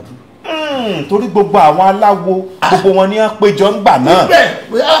àlàsílẹ̀ mi ìbàdàn torí gbogbo àwọn aláwo gbogbo wọn ní péjọ ń gbà náà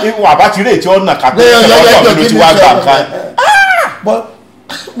ìwọ àbátírè tí ó nà kápẹ́ ọjọ́ ló ti wá gbà kan.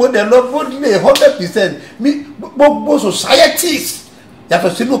 mo dẹ̀ lọ bódìlẹ̀ 100% mi gbogbo societies yàtọ̀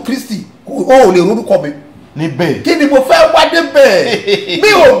sínú Kristi o ò lè rorúkọ mi níbẹ̀ kí ni mo fẹ́ wá débẹ̀ mi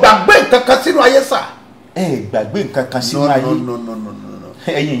ò gbàgbé nǹkan kan sínú ayé sà. ẹ gbàgbé nǹkan kan sínú ayé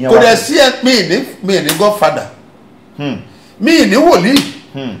ẹ̀yin yẹn wá kò dẹ̀ sí mi ní godfather mi ní wòlíì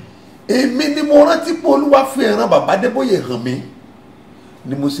èmi ni mo rántí pé olúwa fi ẹran bàbá Adébóyè hàn mí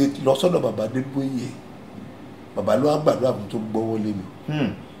ni mo ṣe lọ sọ́dọ̀ bàbá Adébóyè bàbá ló wá gbàdúrà tó gbọ́wọ́ lé mi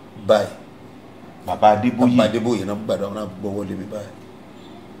báyìí bàbá Adébóyè náà gbàdúrà náà gbọ́wọ́ lé mi báyìí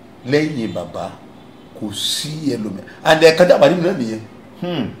lẹ́yìn bàbá kò sí ẹlòmíràn and ẹ̀ka dàbà nínú náà nìyẹn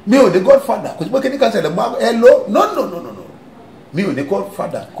mi ò ní godfather kò sí pé kí ni ká ṣẹlẹ̀ mọ́ ẹ lọ no mi ò ní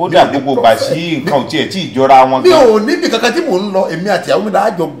godfather. kódà gbogbo gbà sí nǹkan ò tiẹ̀ tí ì jọra wọn. mi ò níbi kankan tí mò ń lọ èmi àti àwọn mi náà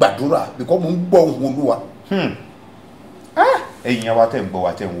àjọ gbàdúrà bíkọ́ mò ń gbọ́ ohùn olúwa. ẹ̀yin àwa tẹ̀ ń gbọ́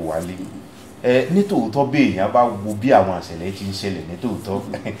wa tẹ̀ ń wò wá lé nítòótọ́ bí èèyàn bá wo bí àwọn àṣẹlẹ̀ ti ń ṣẹlẹ̀ nítòótọ́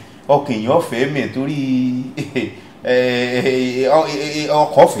ọkàn èèyàn fẹ́ mi torí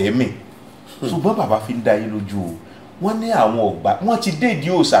ọkọ̀ fẹ́ mi ṣùgbọ́n bàbá fi ń dá yín lójú o wọ́n ní àwọn ọ̀gbà wọ́n ti déèdì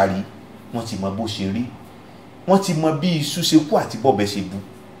òòsàrí wọ́n ti mọ bó ṣe rí wọ́n ti mọ bí iṣu ṣe kú àti bọ́bẹ̀ ṣe bu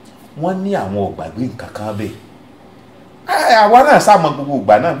wọ́n ní àwọn ọ̀gbàgbé nǹkan kan bẹ́ẹ̀ àwa náà sá mọ gbogbo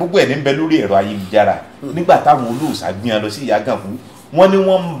ìgbà náà gbogbo ẹ̀ ní bẹ lórí ẹ̀rọ ayélujára nígbà táwọn olóòṣà gbìyàn lọ sí Ìyágànkú wọ́n ní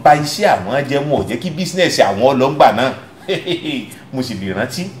wọ́n ń ba iṣẹ́ àwọn jẹ́ wọn ò jẹ́ kí bísínẹ́sì àwọn ọlọ́ngbà náà mo sì lè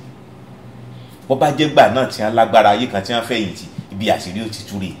rántí wọ́n bá jẹ́ gbà náà tí wọ́n lágbára ayé kan tí wọ́n fẹ̀yìntì ibi àṣírí ó ti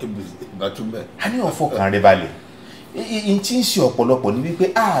tú rè a ní ọ̀fọ̀kàn rẹ balẹ̀ n tí ń ṣe ọ̀pọ̀lọpọ̀ ní wípé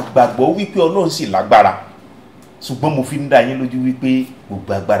àgbàgbọ́ wípé Ọlọ́run sì lágbára ṣùgbọ́n mo fi ń dá yín lójú wípé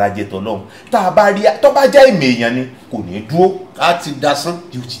gbogbo agbára jẹ́ tọ́lọ́run tá a bá rí tó bá jẹ́ ìmọ̀ èèyàn ni kò ní dúró á ti dasán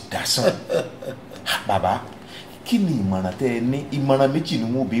yóò ti dasán bàbá kí ni ìmọ̀ràn tẹ́ ẹ ní ìmọ̀ràn méjì ni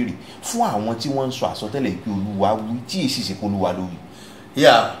wọ́n béèrè fún àwọn tí wọ́n ń sọ àsọtẹ́lẹ̀ pé Olúwa wí tí èsì ṣe pé Olúwa ló wí.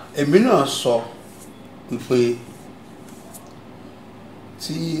 yà èmi náà sọ pé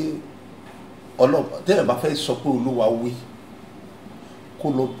tí ọlọ́pàá tẹ́lẹ̀ bá fẹ́ sọ pé Olúwa wí kó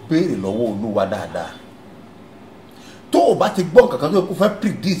lọ béèrè lọ́wọ́ Olúwa dáadáa tó o bá ti gbọ́ nǹkan kan tó kó fẹ́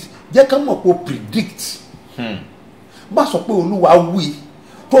predict jẹ́ ká mọ̀ pé o predict bá sọ pé Olúwa wí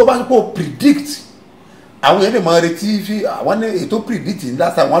tó o bá sọ pé o predict àwọn yẹn lè máa retí fi àwọn ní ètò predict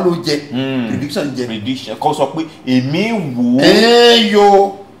ńlá sa wọn ló jẹ prediction jẹ prediction kọ́ sọ pé èmi wò ó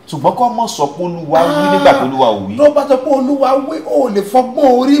yo ṣùgbọ́n kọ́ mọ̀ sọ pé Olúwa wí nígbà tó Olúwa wí. tó bá sọ pé Olúwa wí o lè fọgbọ́n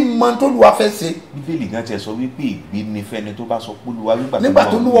orí mọ tó Olúwa fẹ́ ṣe. Bíbélì gan tiẹ̀ sọ wípé ìgbé ni fẹ́ni tó bá sọ pé Olúwa wí nígbà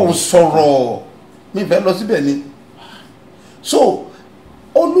tó Olúwa ò sọ̀rọ̀ mi fẹ́ lọ síbẹ̀ ni so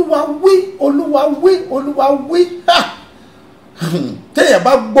Olúwa wí Olúwa wí Olúwa wí téèyàn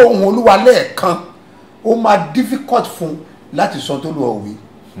bá gbọ́ ohùn Olúwa lẹ́ẹ̀kan ó máa difficult fún láti sọ tó Olúwa wí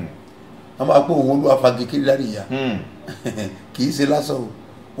a máa gbọ́ ohùn Olúwa fagikiri lárí ìyá kì í ṣe lásán o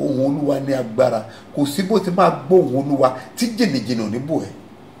ohùn Olúwa ní agbára kò sí bó ti máa gbọ́ ohùn Olúwa tí jìnnìjìnnì ò ní bò ẹ́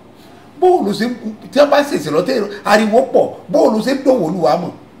bóòlù ṣe tí wọ́n bá ṣèṣì lọ́tẹ́ ariwo pọ̀ bóòlù ṣe ń dòwò Olúwa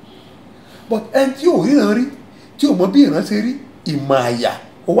mọ̀ but ẹni tí ò ríran rí tí ò mọ bí ìran ṣe rí ìmọ̀ àyà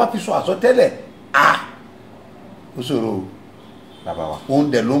ó wá fi sọ àsọtẹ́lẹ̀ ó ṣòro o bàbá wa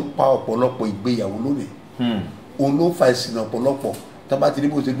òun dẹ̀ ló ń pa ọ̀pọ̀lọpọ̀ ìgbéyàwó lónìí òun ló ń fa ìsìn ọ̀pọ̀lọpọ̀ tá bá ti ní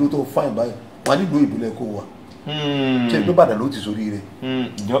bó ṣe dúró tó fáìn báyìí wọn nílùú ìbílẹ̀ kó wà ṣe ló bàdàn ló ti sórí rẹ̀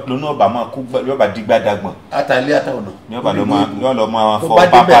lónà ọba máa kú yọba dígbà dagbọ̀n àtàlẹ́ àtàwọ̀nà ní ọba lọ máa fọ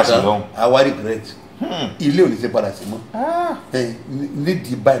pápá sí lọ́hùn. àwa regret ilé ò ní ṣe padà sí mọ́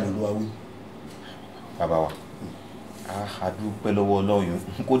nídìí báyìí ló wá wí. bàbá wa àdúpẹ́ lọ́wọ́ Ọlọ́run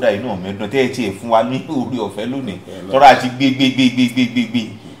kódà inú ọ̀mẹ́dùn tẹ́ ẹ tiẹ̀ fún wa ní orí ọ̀fẹ́ lónìí tọ́ra àti gbégbégbégbégbé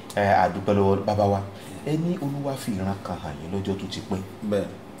àdúpẹ́ lọ́wọ́ bàbá wa ẹni Olúwa fi ìran kan hàn yín lọ́jọ́ tó ti pẹ́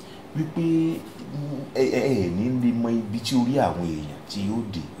wípé ní lè mọ ibi tí orí àwọn èèyàn tí yóò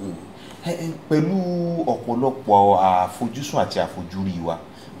dé pẹ̀lú ọ̀pọ̀lọpọ̀ àfojúsùn àti àfojúrí wa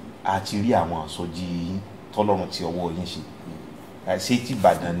àti rí àwọn àsọjí tọ́lọ́run tí ọwọ́ yín ṣe ṣé ti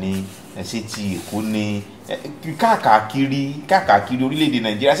Ìbàdàn ni ṣé ti Èkó ni káàkiri orílẹ̀-èdè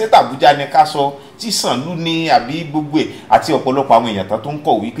Nàìjíríà ṣé tàbújá ni ká sọ tí Sànlú ní àbí gbogbo ẹ̀ àti ọ̀pọ̀lọpọ̀ àwọn èèyàn tó ń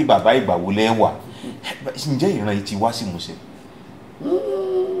kọ̀wé pé bàbá ìgbà wo lẹ́wà ǹjẹ́ ìran yìí ti wá sí ìmúṣẹ?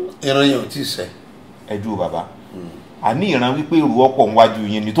 ìran yẹn ò tí ì ṣẹ. ẹ dúró bàbá àní ìran wípé èrò ọ̀pọ̀ níwájú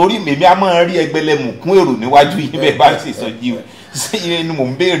yín nítorí èmi á máa rí ẹgbẹ̀lẹ́mùkún èrò níwájú yín bẹ́ẹ̀ bá sì sọ jí o sí ìyẹn ni mò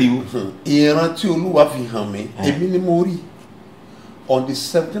ń béèrè o. ìran tí Olúwa fi hàn mí èmi ni mo rí on the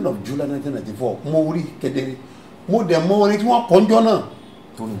 17th of July 1994 mo rí kedere mo dẹ̀ mọ orin tí wọ́n kọ́njọ́ náà.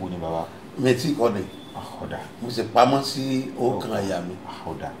 tó ní wo ni bàbá. mẹtí kọ́ni ọ̀dà mo sì pamọ́ sí ọkàn àyà mi.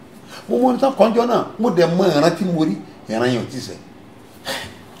 ọ̀dà mo mọ orin tí wọ́n kọ́njọ́ náà mo dẹ̀ mọ ìran tí mo rí ìran yẹn ò tí ì ṣẹ.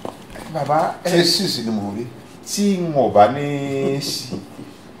 bàbá traces ni mo rí. tí wọn bá ní sí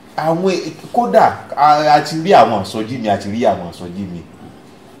àwọn kódà àti rí àwọn àsọjí mi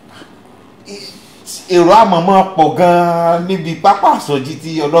èrò àmọ̀mọ́ pọ̀ gan-an níbi pápá àsọjí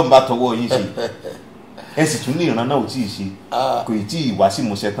tí Ọlọ́run bá tọwọ́ yín ṣe ẹ sì tún ní ìran náà ò tí ì ṣe kò tí ì wá sí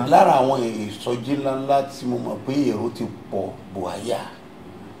ìmúṣẹ tán. lára àwọn ìsọjí ńláńlá tí mo mọ̀ pé èrò ti pọ̀ bùháyà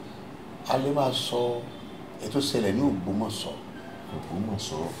a lè máa sọ ètò ṣẹlẹ̀ ní Ògbómọ̀ṣọ́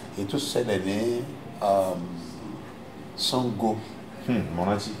ètò ṣẹlẹ̀ ní Ṣàngó mo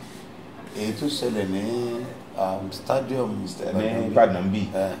rántí ètò ṣẹlẹ̀ ní stadium ní Ìbàdàn bíi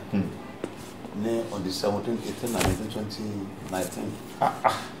ní on the 17th 18th and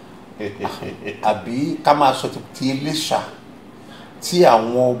 2019 àbí ká máa sọ ti Iléṣà tí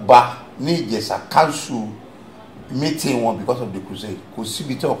àwọn ọba ní Ìjẹ̀ṣà cancel meeting wọn because of the crusade kò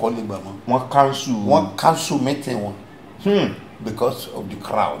síbi tí ọkọ lè gbà mọ́ wọ́n cancel meeting wọn because of the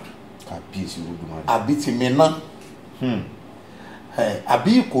crowd àbí ti Minna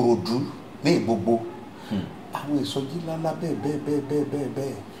àbí Ìkòròdú ní Ìgbogbo àwọn ìsọjí ńláńlá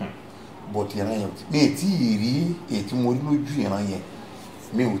bẹ́ẹ̀ bọ̀tì ìran yẹn mi ò tí ì rí èyí tí mo rí lójú ìran yẹn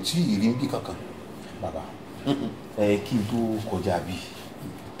mi ò tí ì rí bí kankan. bàbá kí n tó kọjá bí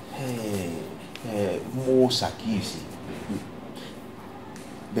mo ṣàkíyèsí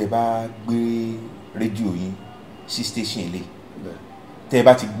bẹ́ẹ̀ bá gbé rédíò yín sí station ilé tẹ́ ẹ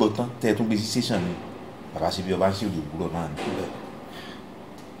bá ti gbọ́ tán tẹ́ ẹ tún gbé sí station mi Babasebioba ń ṣèlú òwúrọ̀ náà ní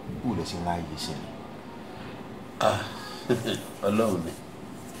bó lẹ ṣe ń láàyè ṣe ni.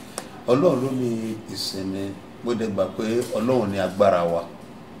 Ọlọ́run ló ní ìsinmi mo dẹ̀ gbà pé Ọlọ́run ní agbára wa.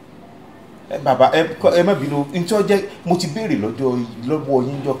 bàbá ẹ má bínú nítorí jẹ́ mo ti béèrè lọ́wọ́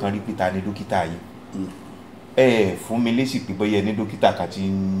yín jọ kan rí pé ta ni dókítà yín ẹ fún mi lésì pé bóyá ní dókítà kan ti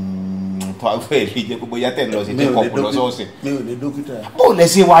ń tọ́ afẹ́ lè jẹ́ pé bóyá tẹ̀ ń lọ sí tẹ́kọ̀ọ́ kò lọ́sọ̀ọ̀sẹ̀. mi ò ní dókítà. bó lẹ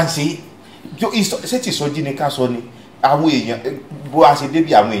ṣe wá ń ṣe ti sọjí ni ká sọ ni àwọn èèyàn bó a ṣe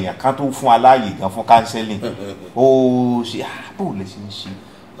débi àwọn èèyàn kan tó fún aláàyè gan fún counseling ó ṣe bó lẹ ṣe ń ṣe.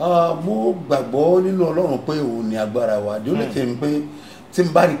 mo gbàgbọ́ nínú Ọlọ́run pé òun ni agbára wa di ó lè tẹ̀ mí pé tí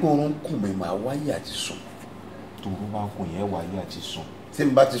n bá rí pé oorun kùn mí màá wáyé àti sùn. tòun bá kùn yẹn wáyé àti sùn. tí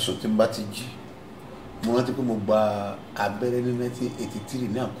n bá ti sùn tí n bá ti jí mo rántí pé mo gba abẹ́rẹ́ ní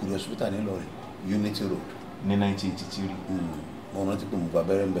 1983 ní Àkúrẹ́ hospital nílọrin Unity Road. ní 1983. mo rántí pé mo gba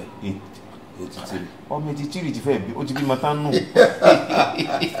abẹ́rẹ́ ń bẹ̀ 83. ọmọ 83 ti fẹ́ bí ó ti bímọ tán nù.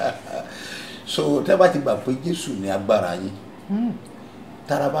 so tẹ́ bá ti gbà pé Jésù ní agbára yín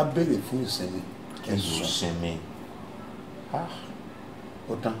tára bá béèrè fún ìsinmi ẹ̀sùn sinmi.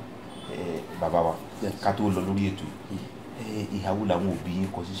 ó tán. bàbá wa ká tó lọ lórí ètò ìhàwó làwọn òbí yín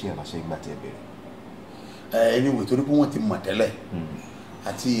kọ síṣẹ́ ìránṣẹ́ ìgbà tẹ́ bẹ̀rẹ̀. anyway torí pé wọ́n ti mọ̀ tẹ́lẹ̀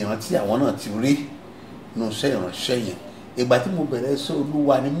àti ìrántí àwọn náà ti rí nínú iṣẹ́ ìránṣẹ́ yẹn ìgbà tí mo bẹ̀rẹ̀ iṣẹ́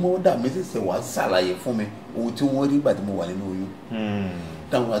Olúwa ni mọ́dà mi ṣẹ̀ṣẹ̀ wá ṣàlàyé fún mi ohun tí wọ́n rí ìgbà tí mo wà nínú oyún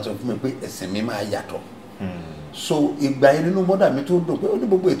táwọn àti fún mi pé ẹ̀sìn mi máa yàtọ̀ so ìgbà yẹn nínú mọ́dà mi tó dùn pé ó ní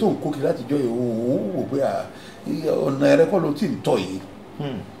gbogbo ètò òǹkókì láti jọ òun wò pé ọ̀nà ẹ̀rẹ́ kọ́ ló ti ń tọ̀ yìí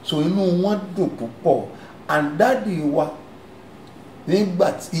so inú wọn dùn púpọ̀ and dáàdi wa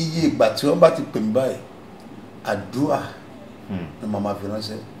nígbà tí iye ìgbà tí wọ́n bá ti pè mí báyìí àdúrà ni màmá fi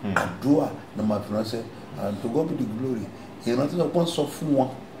ránṣẹ́ àdúrà ni màmá fi ránṣẹ́ and to God be the glory ìrántí sọ pé wọ́n sọ fún wọn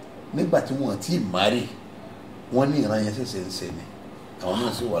nígbà tí wọ́n ti marry wọ́n ní ìran yẹn ṣẹ̀ṣẹ̀ ń ṣe ni àwọn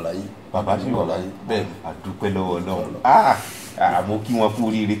náà sì wà láyé. bàbá sì wà láyé bẹ́ẹ̀ ni. àdúpẹ́ lọ́wọ́ Ọlọ́run àmọ́ kí wọ́n kú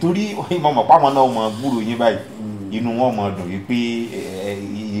oríire torí mo mọ̀ páwọn náà mọ̀ gbúrò yín báyìí inú wọn mọ̀ dùn wípé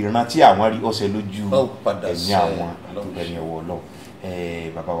ìran tí àwọn rí ọ̀sẹ̀ lójú ẹ̀mí àwọn ẹ̀mí ọwọ́ Ọlọ́run.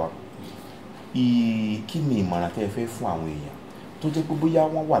 bàbá wa kí ni ìmọ̀ràn tẹ́ ẹ fẹ́ fún àwọn èèyàn tó jẹ́ pé bóyá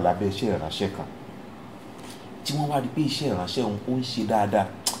wọ́n wà lábẹ́ iṣẹ́ ìránṣẹ́ kan tí wọ́n wá rí pé iṣẹ́ ìránṣẹ́ òun ó ń ṣe dáadáa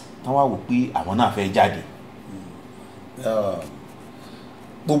táwọn wá wò pé àwọn náà fẹ́ jáde.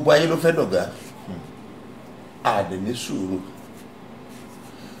 gbogbo ayé ló fẹ́ dọ̀gá àdè ní sùúrù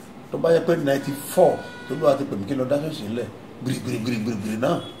tó bá yẹ pé 94 tó ló wà ti pè mí kí n lọ dáṣọ sílẹ̀ gbìrìgbìrìgbìrìgbìrì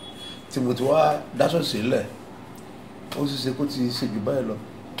náà tí mo ti wá dáṣọ sílẹ̀ ó sì ṣe kó ti ṣe jù báyìí lọ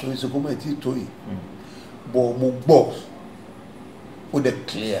ó sì ṣe kó mọ̀ tí ì tó yìí bọ̀ mo gbọ́ ó dẹ̀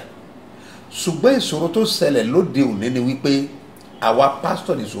clear ṣùgbọ́n ìṣòro tó ṣẹlẹ̀ lóde òní ni wípé àwa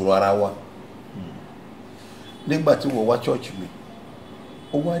pásítọ̀ ní ìṣòro ara wa nígbà tí wọ́n wá chọ́ọ̀chì mi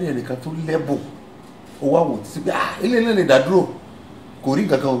ó wá rí ẹnìkan tó lẹ́bùn ó wá wò títí pé ilé ilé lè dádúró kò rí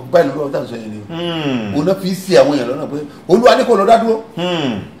nǹkan kan báyìí lọ́wọ́ táwọn sọ yẹn ni òun náà fi í sí àwọn èèyàn lọ́nà pé olúwa ní kò lọ dádúró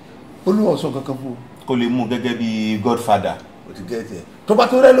olúwa sọ kankan fún un. kò lè mú gẹ́gẹ́ bí godfather. o ti gẹ́tì ẹ̀ tó bá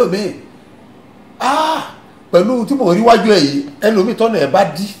tó rẹ́ lómi pẹ̀lú tí mo rí wájú ẹ̀ yìí ẹlòmíì tọ́nà ẹ̀ bá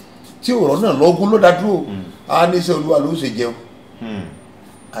dí tí ọ̀rọ̀ náà lọ́gún ló dádúró á ní sẹ́ olúwa ló ń ṣe jẹun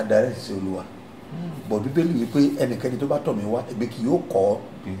adarí ṣe olúwa bọ̀ bíbélì wípé ẹnikẹ́ni tó bá tọ̀ mí wá èmi kì yóò kọ́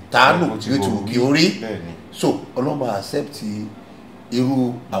tánù tí ó ti wù kí ó rí so ọlọ́mọ accept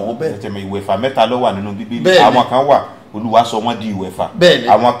irú àwọn bẹ́ẹ̀. ẹ̀tẹ̀mẹ̀ ìwẹ̀fà mẹ́ta ló wà nínú bíbélì àwọn kan wà olúwa sọ wọ́n di ìwẹ̀fà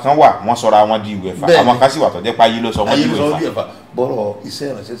àwọn kan wà wọ́n sọra wọn di ìwẹ̀fà àwọn kan sì wà tọ́jẹ́ pé ayé ló sọ wọ́n di ìwẹ̀fà. bọ́rọ̀ iṣẹ́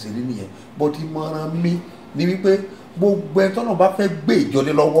ìrànṣẹ́ sí rí nìyẹn bó ti mọ̀ràn mi ni wípé gbogbo ẹ̀ tọ́nà bá fẹ́ gbé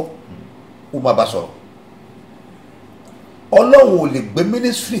ìjọlé lọ́wọ́ ó máa bá sọ̀rọ̀ ọlọ́run ò lè gbé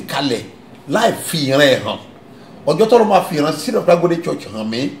mínísírì kalẹ̀ láì fi ìran ẹ̀ hàn ọjọ́ tọ́lọ́ máa fi ìran sílẹ̀ Fagode church hàn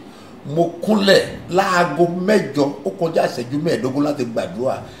mí mo kúnlẹ̀ láago 8 ó kọjá ìṣẹ́jú 15 láti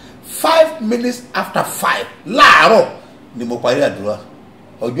gbàdúrà 5 minutes after 5 láàárọ̀ ni mo parí àdúrà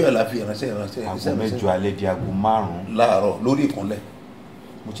ọjọ́ ẹ̀ la fi ìránṣẹ́ aago 8 alẹ́ di aago 5 láàárọ̀ lórí ìkúnlẹ̀.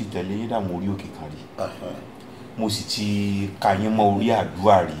 mo ti tẹ̀lé yín dààmú orí òkè kan rí mo sì ti ka yín mọ́ orí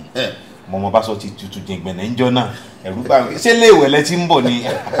àdúrà rí mọ̀mọ́ bá sọ ti tutù jẹ̀gbẹ̀nẹ̀ ń jọ náà ẹ̀rú bá mi ṣé léèwẹ̀ lẹ ti ń bọ̀ ni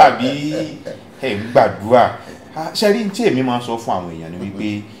àbí ẹ̀ ń gbàdúrà ṣe rí tí èmi máa ń sọ fún àwọn èèyàn ni wípé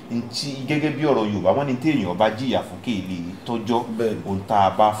gẹ́gẹ́ bí ọ̀rọ̀ Yorùbá wọ́n ní tí èèyàn bá jìyà fún kéèlì tọ́jọ́ ohun tá a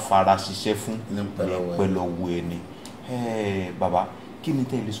bá fara ṣiṣẹ́ fún pẹ̀lọ́wọ́ ẹni. bàbá kí ni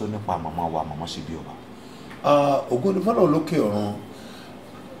tẹ́ ẹ lè sọ nípa màmá wa Babasebioba. ògo ni fọlọ́ lókè ọ̀run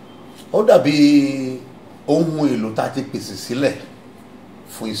ó dàbí ohun èlò tá a ti pèsè sílẹ̀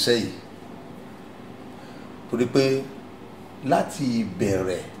fún iṣẹ́ yìí torí pé láti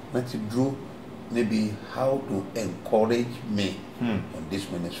ìbẹ̀rẹ̀ náà ti dúró níbi how to encourage me on this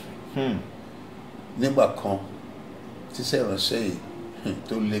ministry. nígbà kan tíṣẹ́ ìránṣẹ́ yìí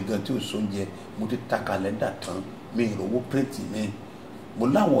tó le gan tí ò sóúnjẹ mo ti ta kàlẹ́ndà tán mi ìrówó pírẹ́tì mi mo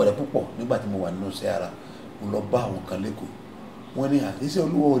láwọn ọ̀rẹ́ púpọ̀ nígbà tí mo wà nínú iṣẹ́ ara mo lọ bá àwọn kan lẹ́kọ̀ọ́ wọ́n ní iṣẹ́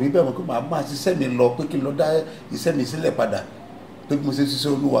olúwa ò rí bẹ́ẹ̀ mọ́ pé màá máa ṣiṣẹ́ mi lọ pé kí n lọ dá iṣẹ́ mi sílẹ̀ padà pé mo ṣe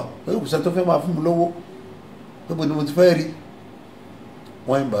ṣiṣẹ́ olúwa pé kò sẹ́ni tó fẹ́ máa fún mi lówó pé mo ní mo ti fẹ́ rí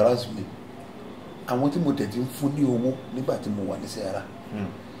wọ́n embarrass mi àwọn tí mo tẹ̀tí ń fún ní owó nígbà tí mo wà ní sẹ́yàrá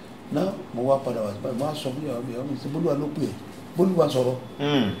náà mo wá padà wá síbáyìí mo wá sọ fún ìyàwó mi ìyàwó mi sí bólúwa ló pè é bólúwa sọ̀rọ̀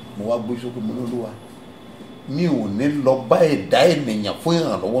mo wá gbé sókè mo ní olúwa mi ò ní lọ bá ẹ̀dá ènìyàn fún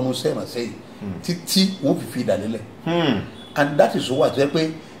ìrànlọ́wọ́ ní sẹ́yìnránṣẹ́ yìí títí wọ́n fi ìdálélẹ̀ and that is why ṣe pé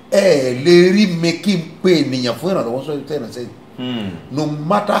ẹ lè rí mi kí n pe ènìyàn fún ìrànlọ́wọ́ sẹ́yìnránṣẹ́ yìí no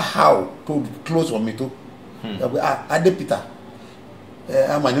matter how to close for me to adé Peter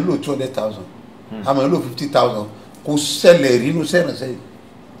a máa nílò 200,000 a máa nílò 50,000 kò ṣẹlẹ̀ rí inú sẹ́yìnránṣẹ́ yìí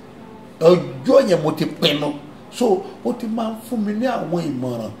ọjọ́ yẹn mo ti pinnu so ó ti máa ń fún mi ní àwọn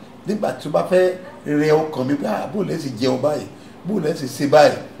ìmọ̀ràn nígbà tí o bá fẹ́ rẹ ọkàn mi pé bó lẹ́ sì jẹun báyìí bó lẹ́ sì ṣe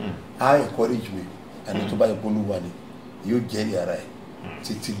báyìí á encourage mi àní tó báyìí polúwa ni yóò jẹ́rìí ara ẹ̀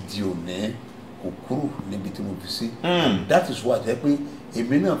títí di òní kò kúrò níbi tí mo fi sí that is why jẹ́ pé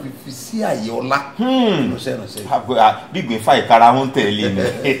èmi náà fi sí àyè ọlá nínú sẹ́yìnránṣẹ́. bí gbé fa ìkara wọn tẹ̀lé ni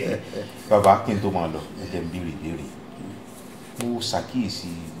bàbá kí n tó máa lọ ẹ̀jẹ̀ ń béèrè ìbéèrè mo ṣàkíyèsí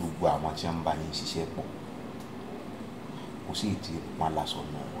gbogbo àwọn tí wọ́n ń bá yín ṣiṣẹ́ pọ̀ kò sí ti wọn lásọ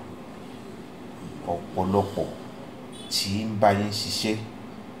náà wọn ọ̀pọ̀lọpọ̀ tí ń bá yín ṣiṣẹ́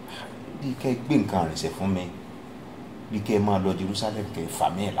bí kẹ́ gbé nǹkan rìnṣẹ́ fún mi bí kẹ́ máa lọ Jerusalem kẹ́ fà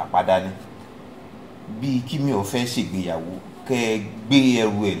mí ẹ̀ lápádá ní bí kí mi ò fẹ́ ṣègbéyàwó kẹ́ gbé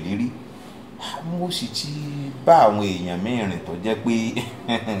ẹrù ẹ̀ lérí mo sì ti bá àwọn èèyàn mẹ́rin tó jẹ́ pé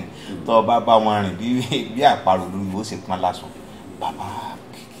tó bá bá wọn rìn bí àparò lórí ó sì pọ́n lásán bàbá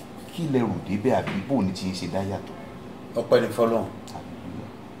kí lẹ rò débẹ̀ àbí bò ní ti ń ṣe dá yàtọ̀. ọpẹ́ ní fọ́lọ́run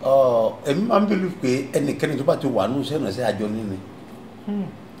èmi máa ń bẹ̀rù pé ẹnikẹ́ni tó bá ti wà nínú sẹ́yìnránṣẹ́ àjọ nínú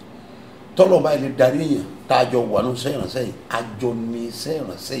tọ́lọ̀ báyìí lè darí èèyàn tá a jọ wà nínú sẹ́yìnránṣẹ́ yìí àjọ ní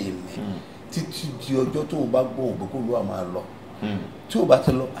sẹ́yìnránṣẹ́ yìí ni títí di ọjọ́ tó o bá gbọ́ ògbé kó ló wà máa lọ tí o bá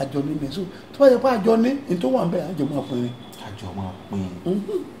ti lọ àjọ ní ní so tó bá yẹ pé àjọ ní ní tó wà ń bẹ àjọ máa pín in. àjọ máa pín in.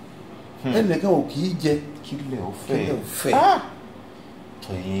 ẹnìkan ò kì í jẹ kílẹ̀ ò fẹ́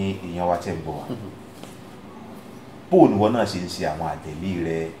tọyìn èèyàn wa tẹ̀ ń bọ̀ wá bóun ìwọ náà ṣe ń ṣe àwọn àtẹ̀lé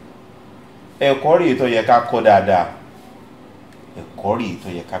rẹ ẹ̀kọ́ rèé tó yẹ ká kọ́ dáadáa ẹ̀kọ́ rèé tó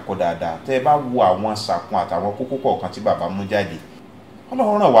yẹ ká kọ́ dáadáa tẹ́ ẹ bá wo àwọn sàkún àtàwọn kókó kọ̀ọ̀kan tí bàbá mú jáde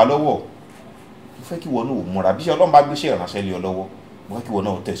Ọlọ́run ràn wá lọ́wọ́ mo fẹ́ kí wọn náà múra bí Ọlọ́run bá gbéṣẹ́ ìránṣẹ́ lé ọ lọ́wọ́ mo fẹ́ kí wọn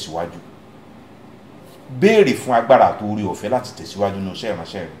náà tẹ̀síwájú béèrè fún agbára tó rí ọ̀fẹ́ láti tẹ̀síwájú nínú iṣẹ́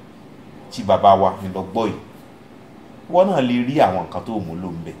ìránṣẹ́ rẹ tí bàbá wa ní lọ gbọ́ yìí wọn náà lè rí àwọn nǹkan tó mú lò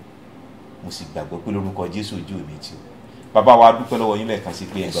ń bẹ̀ mo sì gbàgbọ́ pé lórúkọ Jésù ojú òní tí bàbá wa dúpẹ́ lọ́wọ́ yín lẹ́ẹ̀kan sí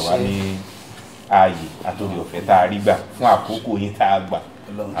pé ẹ gbà wá ní ààyè àtòrí ọ̀fẹ́ tá a rí gbà fún àkókò yín tá a gbà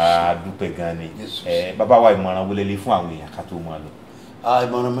a dúpẹ́ gan ni bàbá wa ìmọ̀ràn wo lélẹ̀ fún àwọn èèyàn ká tó máa lọ.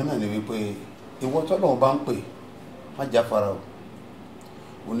 ìmọ̀ràn mi náà ni wípé ìwọ tọ́lọ́run bá ń pè má jáfara o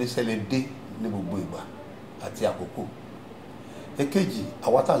oníṣẹ́lẹ̀ dé ní gbogbo ìgbà àti àkókò. èkejì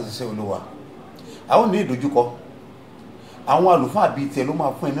àwa tá à ń ṣiṣẹ́ Olúwa àwọn ní ìdojúkọ àwọn àlùfáà bíi tiẹ̀ ló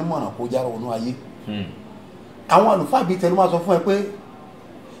máa fún ẹ nímọ̀ràn kó jára wọnú ayé àwọn àlùfáà bíi tiẹ̀ ló máa sọ fún ẹ pé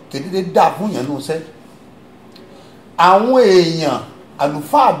tètè dá fún yẹn ní ọsẹ àwọn èèyàn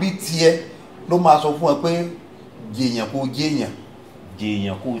àlùfáà bíi tiẹ̀ ló máa sọ fún ẹ pé jèèyàn kó jèèyàn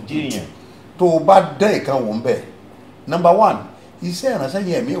jèèyàn kó jèèyàn tó o bá dẹ́ ìkan wò ń bẹ̀ number one iṣẹ́ ìránṣẹ́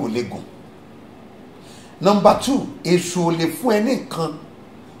yẹn ẹ̀mí ò lè gùn number two èso ò lè fún ẹ ní nǹkan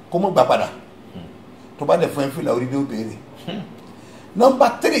kó mọ́ gbà padà tó bá dẹ̀ fún ẹ fìlà orí ní ó béèrè number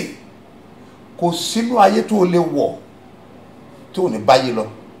three kò sínú ayé tó o lè wọ̀ tó o ní báyé lọ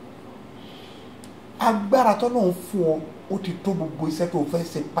agbára tó lóun fún ọ ó ti tó gbogbo iṣẹ́ tó o fẹ́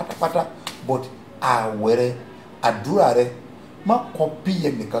ṣe pátápátá but ààwẹ̀ rẹ àdúrà rẹ má kọ bí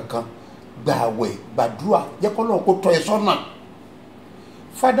ẹnì kankan gba àwẹ̀ gbàdúrà jẹ́ kọ́ lọ́wọ́ kó tọ́ ẹ sọ́nà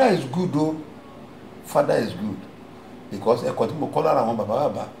father is good o father is good because ẹ̀kọ́ tí mo kọ́ lára àwọn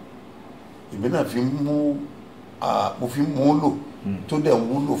bàbá èmi náà fi mú mo fi mú un lò tó dẹ̀ ń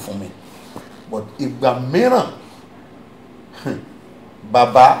wúlò fún mi but ìgbà mìíràn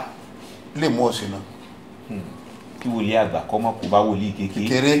bàbá lè mú ọ̀sìn náà. kí wòlíì àgbà kọ́ mọ́ kó bá wòlíì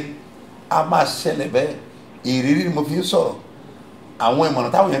kékeré. a máa ṣẹlẹ̀ bẹ́ẹ̀ ìrírí ni mo fi ń sọ̀rọ̀ àwọn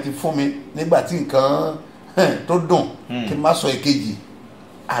ìmọ̀ràn táwọn yẹn ti fún mi nígbà tí nǹkan tó dùn kí n má sọ èkejì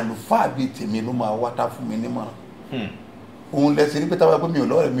àlùfáà bíi tèmi ló máa wá tá fún mi nímọ̀ràn òun lẹ́sìn ní pé táwọn ẹgbẹ́ mi ò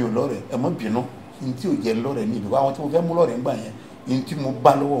lọ́rẹ̀ ẹ má bínú ní tí ò jẹ́ lọ́rẹ̀ ní ìbí àwọn tí mo fẹ́ mú lọ́rẹ̀ ńgbà yẹn ní tí mo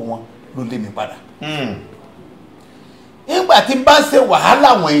bá lọ́wọ́ wọn ló lé mi padà. nígbà tí n bá ṣe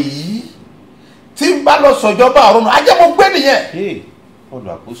wàhálà wọ̀nyí tí n bá lọ sọ̀jọba ọ̀run ajẹ́ mo gbé nìyẹn.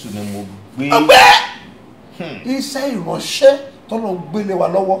 ọ̀dọ̀ àkóso ni mo gbé. ọgbẹ́ iṣẹ́ ìránṣẹ́ tọ́lọ́ gbélé wa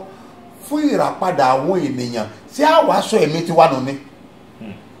lọ́wọ́ fún ìràpadà àwọn ènìyàn tí a wàá sọ ẹ̀mí tiwa nù ni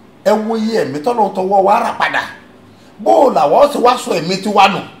ẹ wo iye ẹ̀mí tọ́lọ́ tọwọ́ wa rà padà bó làwọn sì wá sọ ẹ̀mí tiwa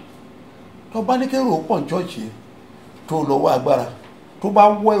nù tó bá ní kí èrò pọ̀ ní chọ́ọ̀chì tó lọ́wọ́ agbára tó bá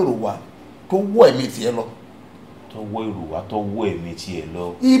wọ́ èrò wá tó wọ́ ẹ̀mí tiẹ̀ lọ. tó wọ́ èrò wá tó wọ́ ẹ̀mí tiẹ̀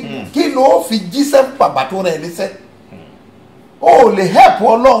lọ. kí ló fi jíṣẹ́ bàbá tó rẹ̀ níṣẹ́ ó lè help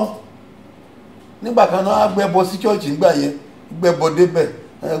Ọlọ́run nígbà kan náà gbẹ́bọ sí chọ́ọ̀chì nígbà yẹn gbẹ́bọ débẹ̀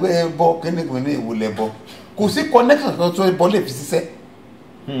gbẹ́bọ kíníkan ní ìwòlẹ̀ bọ kò sí connection kan tó bọ́ lè fi ṣiṣẹ́.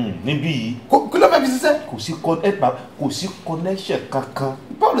 níbí yìí. kí ló fẹ́ fi ṣiṣẹ́. kò sí connection kankan.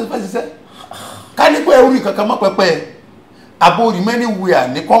 báwo ló fẹ́ ṣiṣẹ́. ká ní pé orí kankan mọ́ pẹ́pẹ́ àbò rìmẹ́ni wíà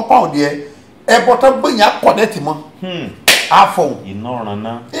ní compound yẹ ẹbọ tó gbẹ̀yìn akọ̀dẹ́tì mọ́. àfọ̀hún. iná ọ̀ràn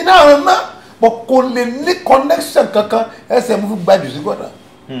náà. iná ọ̀ràn náà bọ̀ kò lè ní connection kankan ẹsẹ̀ mú fi gbájú sí gbọ́dọ̀.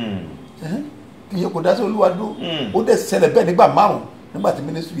 ìyẹn kò dá sí Olúwa dó ó dẹ̀ ṣẹlẹ̀ bẹ́ẹ̀ nígbà márùn-ún nígbà tí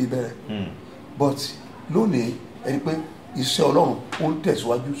ministry yìí bẹ̀rẹ̀ but lónìí ẹni pé iṣẹ́ Ọlọ́run ó ń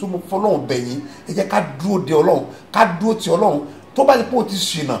tẹ̀síwájú so mo fọlọ́run bẹ̀yìn ẹ jẹ́ ká dúró de Ọlọ́run ká dúró ti Ọlọ́run tó bá yẹ pé o ti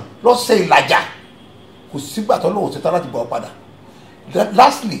ṣìnà lọ́sẹ̀ ìlàjà kò sígbà tó lóun ṣetán láti bọ̀ ọ́ padà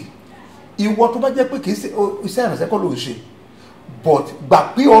lastly ìwọ tó bá jẹ́ pé kì í ṣe iṣẹ́ ìrìnsẹ́ kọ́ ló ń ṣe but gbà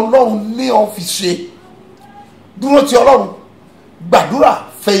pé Ọlọ́run ní ọ fi ṣe dúró ti Ọlọ́run gbàdúrà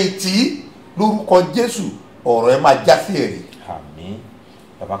fẹ̀yìntì lórúkọ Jésù ọ̀rọ̀ ẹ máa já sí èrè. àmín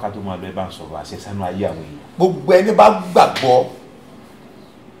bàbá ká tó máa lọ ẹ bá ń sọ̀rọ̀ àṣẹ sánú ayé àwọn èèyàn. gbogbo ẹni bá gbàgbọ́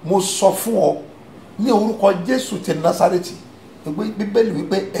mo sọ fún ọ ní orúkọ Jésù ti Násárẹ́tì Bíbélì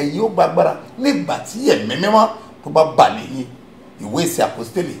wípé ẹ̀yin ó gba agbára nígbà tí ẹ̀mí mímọ́ tó bá bà lé yín. Ìwé Ìṣe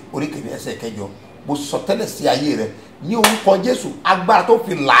Àpọ́stélì orí kìíní ẹsẹ̀ 8. Mo sọ tẹ́lẹ̀ sí ayé rẹ ní orúkọ Jésù, agbára tó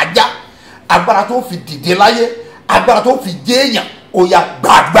fi làájá, agbára tó fi dìde láyé, agbára tó fi jéèyàn, ó yá gba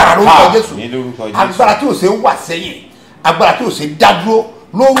agbára lórúkọ Jésù. Agbára tí ò ṣe wà sẹ́yìn, agbára tí ò ṣe dá dúró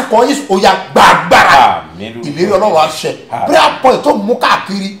lórúkọ Jésù, ó yá gba agbára. Ìlérí Ọlọ́run àṣẹ. Prayer point tó mú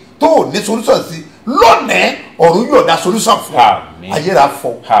káàkiri tó ò ní solution sí lónìí, ọ̀run yóò dá solution fún ọ. Ayé rà fọ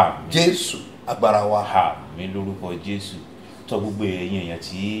Jésù agbára wa. Àmín lórúkọ Jésù. Tó gbogbo ẹ̀yin èèyàn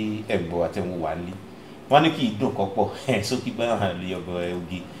tí ẹ gbọ́ àtẹ̀wò wà ní wọ́n ní kí ìdùn kọ́pọ̀ sókè bá hàn lè ọgbọ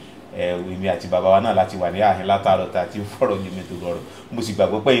ogi èmi àti bàbá wa náà láti wà ní àhín látàárọ̀ tá a ti fọ̀rọ̀ ní mi tó rọrọ̀. Mo sì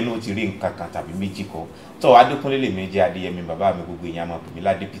gbàgbọ́ pé inú ti rí nǹkan kan tàbí méjì kọ́. Tó Adékúnlé lèmi jẹ́ Adéyẹmí, bàbá mi gbogbo èèyàn máa pè mí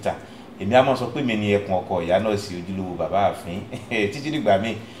Ládé Peter. Èmi á máa sọ pé mi ni ẹkùn ọkọ ìyá náà sí ojúlówó bàbá àfin títí dìgbà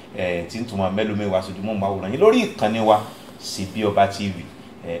míì tí ń tún máa mẹ́lòmí wa sojú mọ́ máa wòrán yín lórí ìkànnì wa Babasebioba TV.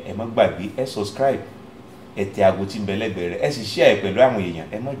 Ẹ má gbàgbé ẹ subscribe, ẹ tẹ aago tí ń bẹ lẹ́gbẹ̀ẹ́ rẹ̀, ẹ sì share pẹ̀lú àwọn èèyàn.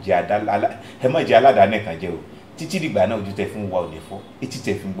 Ẹ má jẹ́ aládàáni kan jẹ́ o. Títí dìgbà náà ojú tẹ fún wa ò ní fọ́, etí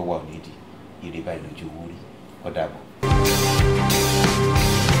tẹ fún gbọ́ wa ò ní di. Ire báyìí lójú owó rí. Ó dàbọ̀.